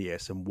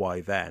Sidious and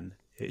why then,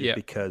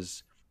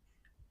 because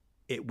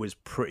it was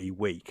pretty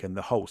weak and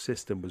the whole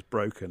system was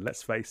broken.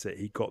 Let's face it,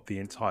 he got the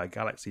entire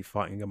galaxy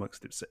fighting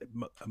amongst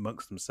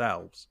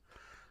themselves.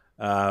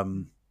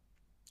 That's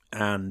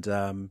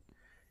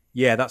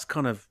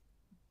kind of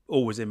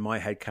always in my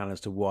head canon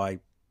as to why,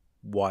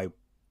 like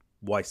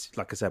I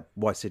said,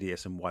 why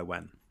Sidious and why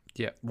when?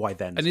 Yeah, why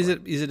then? And sorry.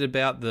 is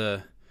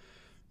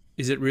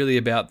it really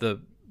about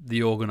the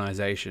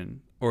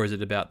organization, or is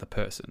it about the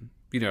person?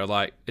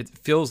 Like, it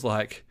feels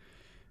like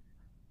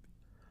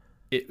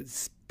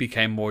it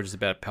became more just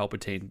about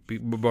Palpatine,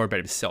 more about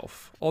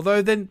himself.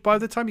 Although then by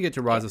the time you get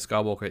to Rise of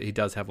Skywalker, he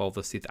does have all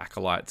the Sith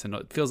acolytes, and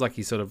it feels like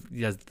he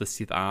has the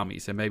Sith army.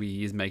 So maybe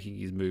he is making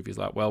his move. He's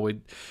like, well,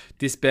 we're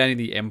disbanding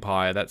the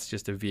Empire. That's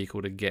just a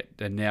vehicle to get,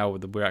 and now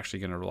we're actually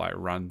going to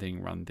run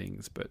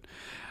things. But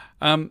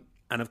and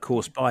of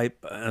course by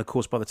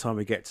the time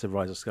we get to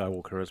Rise of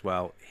Skywalker as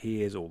well,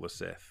 he is all the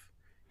Sith.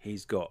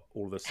 He's got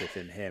all the Sith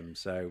in him.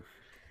 So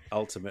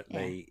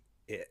ultimately,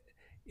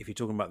 if you're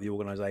talking about the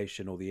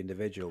organization or the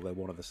individual, they're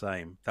one of the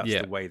same. That's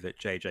the way that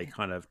JJ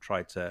kind of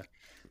tried to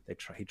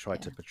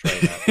portray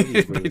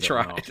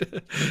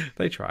that.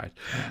 They tried.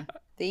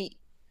 The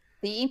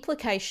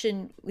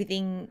implication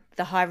within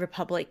the High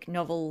Republic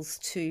novels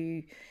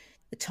to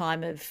the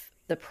time of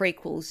the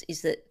prequels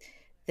is that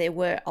there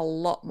were a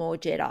lot more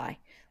Jedi.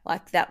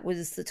 Like, that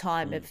was the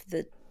time of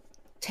the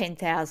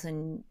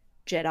 10,000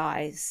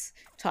 Jedis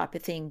type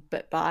of thing.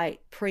 But by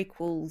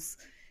prequels,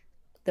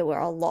 there were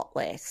a lot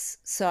less.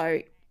 So,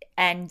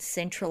 and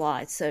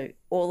centralized. So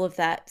all of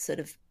that sort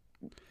of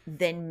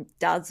then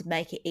does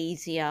make it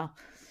easier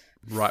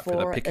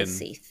for a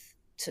Sith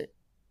to,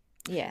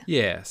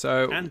 yeah.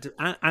 So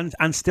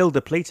and still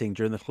depleting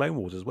during the Clone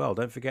Wars as well.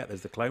 Don't forget,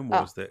 there's the Clone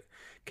Wars that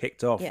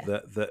kicked off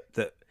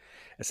that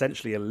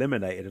essentially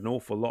eliminated an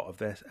awful lot of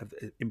their,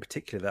 in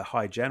particular, their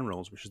high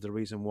generals, which is the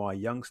reason why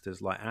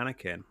youngsters like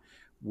Anakin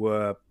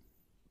were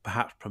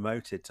perhaps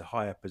promoted to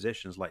higher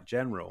positions like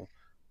general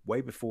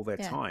way before their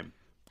time.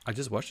 I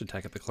just watched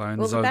Attack of the Clones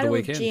Well, the over the Battle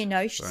of weekend.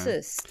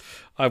 Geonosis.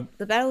 I-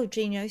 The Battle of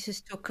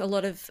Geonosis took a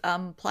lot of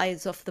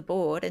players off the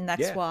board, and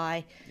that's Yeah.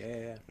 why,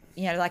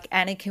 like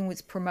Anakin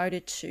was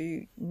promoted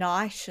to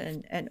knight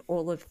and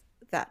all of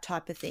that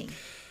type of thing.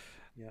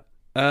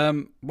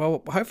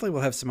 Well, hopefully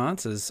we'll have some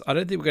answers. I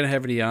don't think we're going to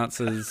have any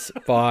answers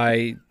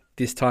by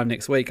this time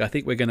next week. I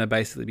think we're going to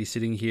basically be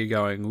sitting here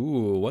going,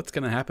 ooh, what's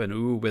going to happen?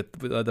 Ooh, with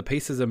the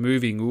pieces are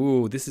moving.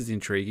 Ooh, this is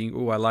intriguing.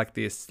 Ooh, I like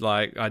this.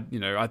 Like,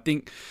 I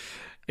think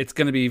it's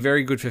going to be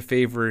very good for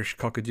feverish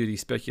cockadoodie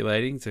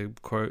speculating, to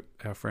quote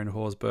our friend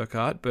Hors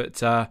Burkhardt.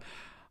 But I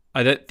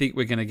don't think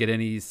we're going to get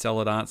any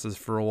solid answers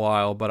for a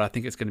while, but I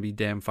think it's going to be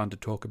damn fun to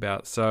talk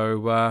about.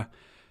 So,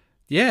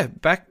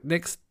 back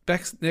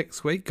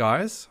next week,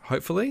 guys.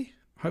 Hopefully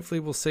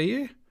we'll see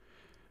you.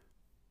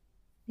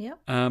 Yep.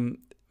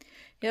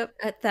 Yep,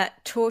 at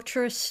that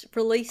torturous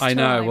release time. I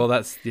know. Well,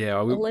 that's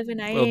 11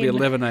 a.m. It'll be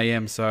 11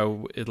 a.m.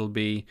 So it'll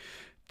be.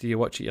 Do you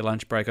watch it at your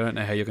lunch break? I don't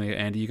know how you're going to,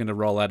 Andy. You're going to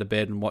roll out of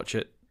bed and watch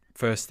it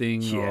first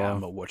thing? Yeah, or... I'm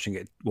not watching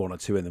it 1 or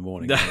 2 in the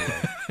morning.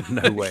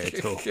 No way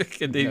at all.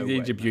 You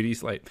need your beauty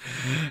sleep,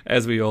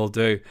 as we all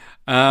do.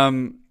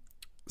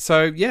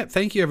 So, yeah,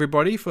 thank you,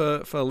 everybody,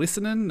 for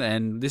listening.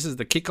 And this is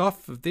the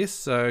kickoff of this.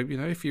 So,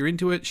 if you're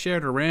into it, share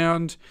it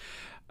around.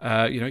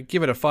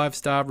 Give it a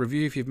 5-star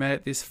review if you've made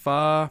it this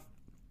far.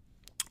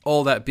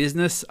 All that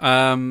business.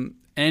 Andy,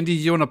 do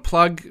you want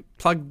to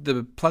plug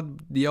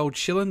the old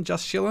shillin',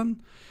 just shillin'?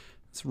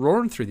 It's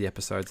roaring through the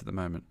episodes at the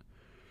moment.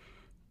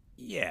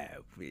 Yeah,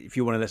 if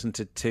you want to listen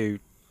to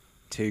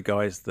two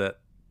guys that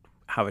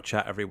have a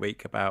chat every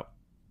week about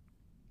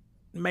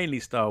mainly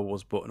Star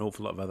Wars, but an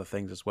awful lot of other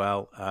things as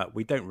well.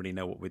 We don't really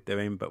know what we're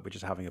doing, but we're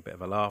just having a bit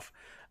of a laugh.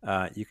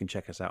 You can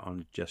check us out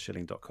on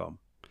justshilling.com.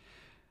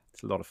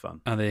 It's a lot of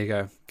fun. Oh, there you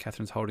go.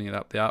 Catherine's holding it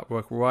up, the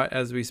artwork, right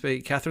as we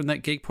speak. Catherine,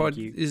 that Geek Pod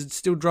is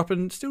still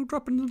dropping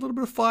a little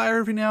bit of fire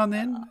every now and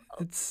then.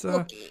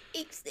 Look,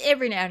 it's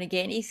every now and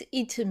again. It's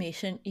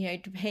intermittent,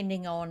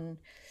 depending on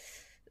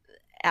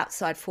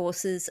outside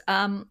forces.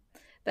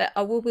 But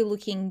I will be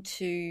looking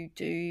to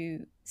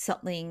do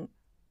something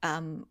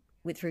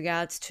with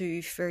regards to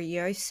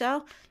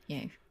Furiosa.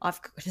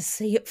 I've got to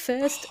see it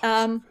first.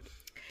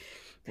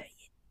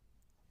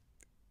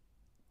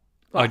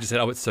 I just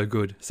said, it's so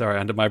good. Sorry,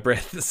 under my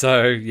breath.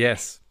 So,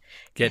 yes,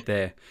 get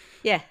there.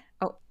 Yeah,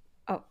 I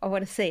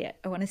want to see it.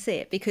 I want to see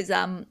it because,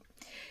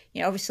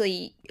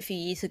 obviously a few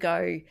years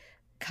ago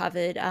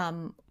covered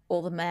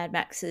all the Mad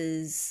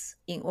Maxes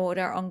in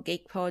order on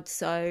Geek Pod.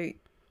 So,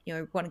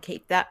 want to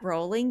keep that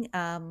rolling.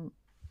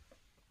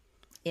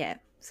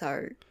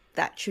 So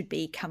that should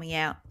be coming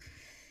out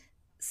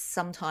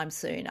sometime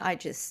soon. I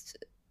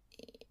just...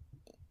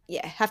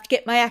 have to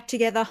get my act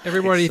together.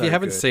 Everybody, if you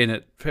haven't seen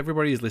it,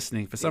 everybody's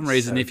listening. For some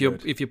reason, if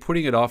you're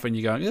putting it off and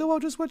you're going, I'll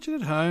just watch it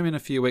at home in a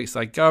few weeks,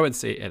 like go and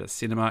see it at a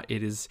cinema.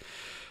 It's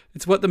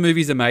what the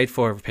movies are made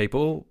for,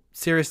 people.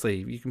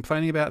 Seriously, you're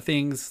complaining about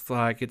things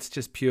like it's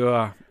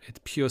pure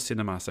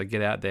cinema. So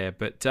get out there.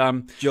 But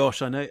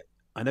Josh, I know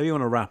you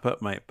want to wrap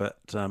up, mate. But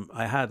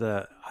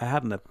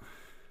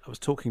I was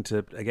talking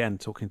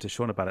to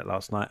Sean about it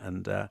last night,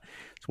 and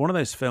it's one of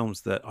those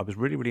films that I was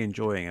really, really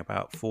enjoying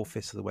about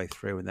 4/5 of the way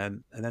through, and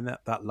then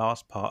that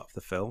last part of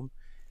the film,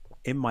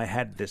 in my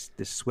head, this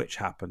switch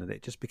happened, and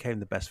it just became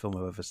the best film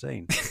I've ever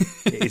seen.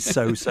 It is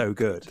so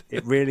good.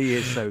 It really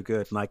is so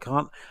good, and I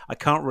can't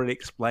really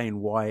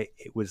explain why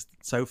it was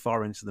so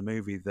far into the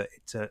movie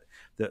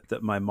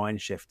that my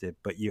mind shifted.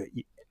 But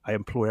I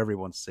implore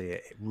everyone to see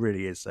it. It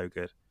really is so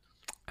good.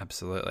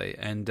 Absolutely.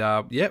 And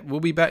we'll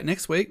be back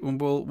next week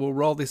and we'll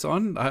roll this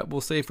on.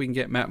 We'll see if we can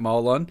get Matt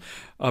Mole on.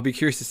 I'll be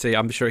curious to see.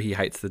 I'm sure he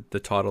hates the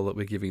title that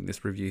we're giving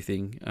this review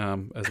thing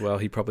as well.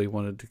 He probably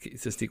wanted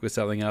to stick with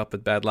something else,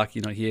 but bad luck,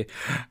 you're not here.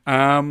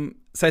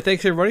 So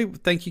thanks, everybody.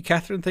 Thank you,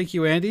 Catherine. Thank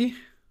you, Andy.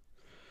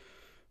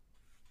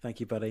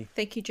 Thank you, buddy.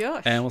 Thank you,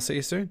 Josh. And we'll see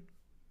you soon.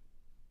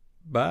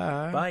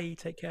 Bye. Bye.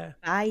 Take care.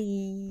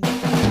 Bye.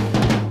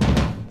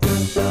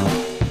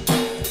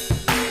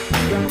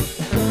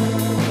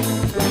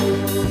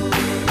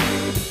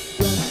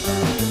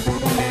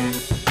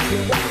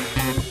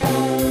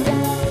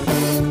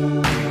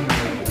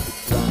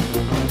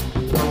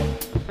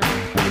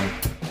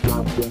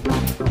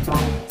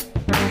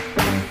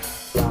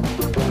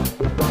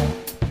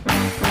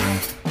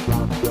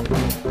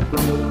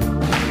 Thank you.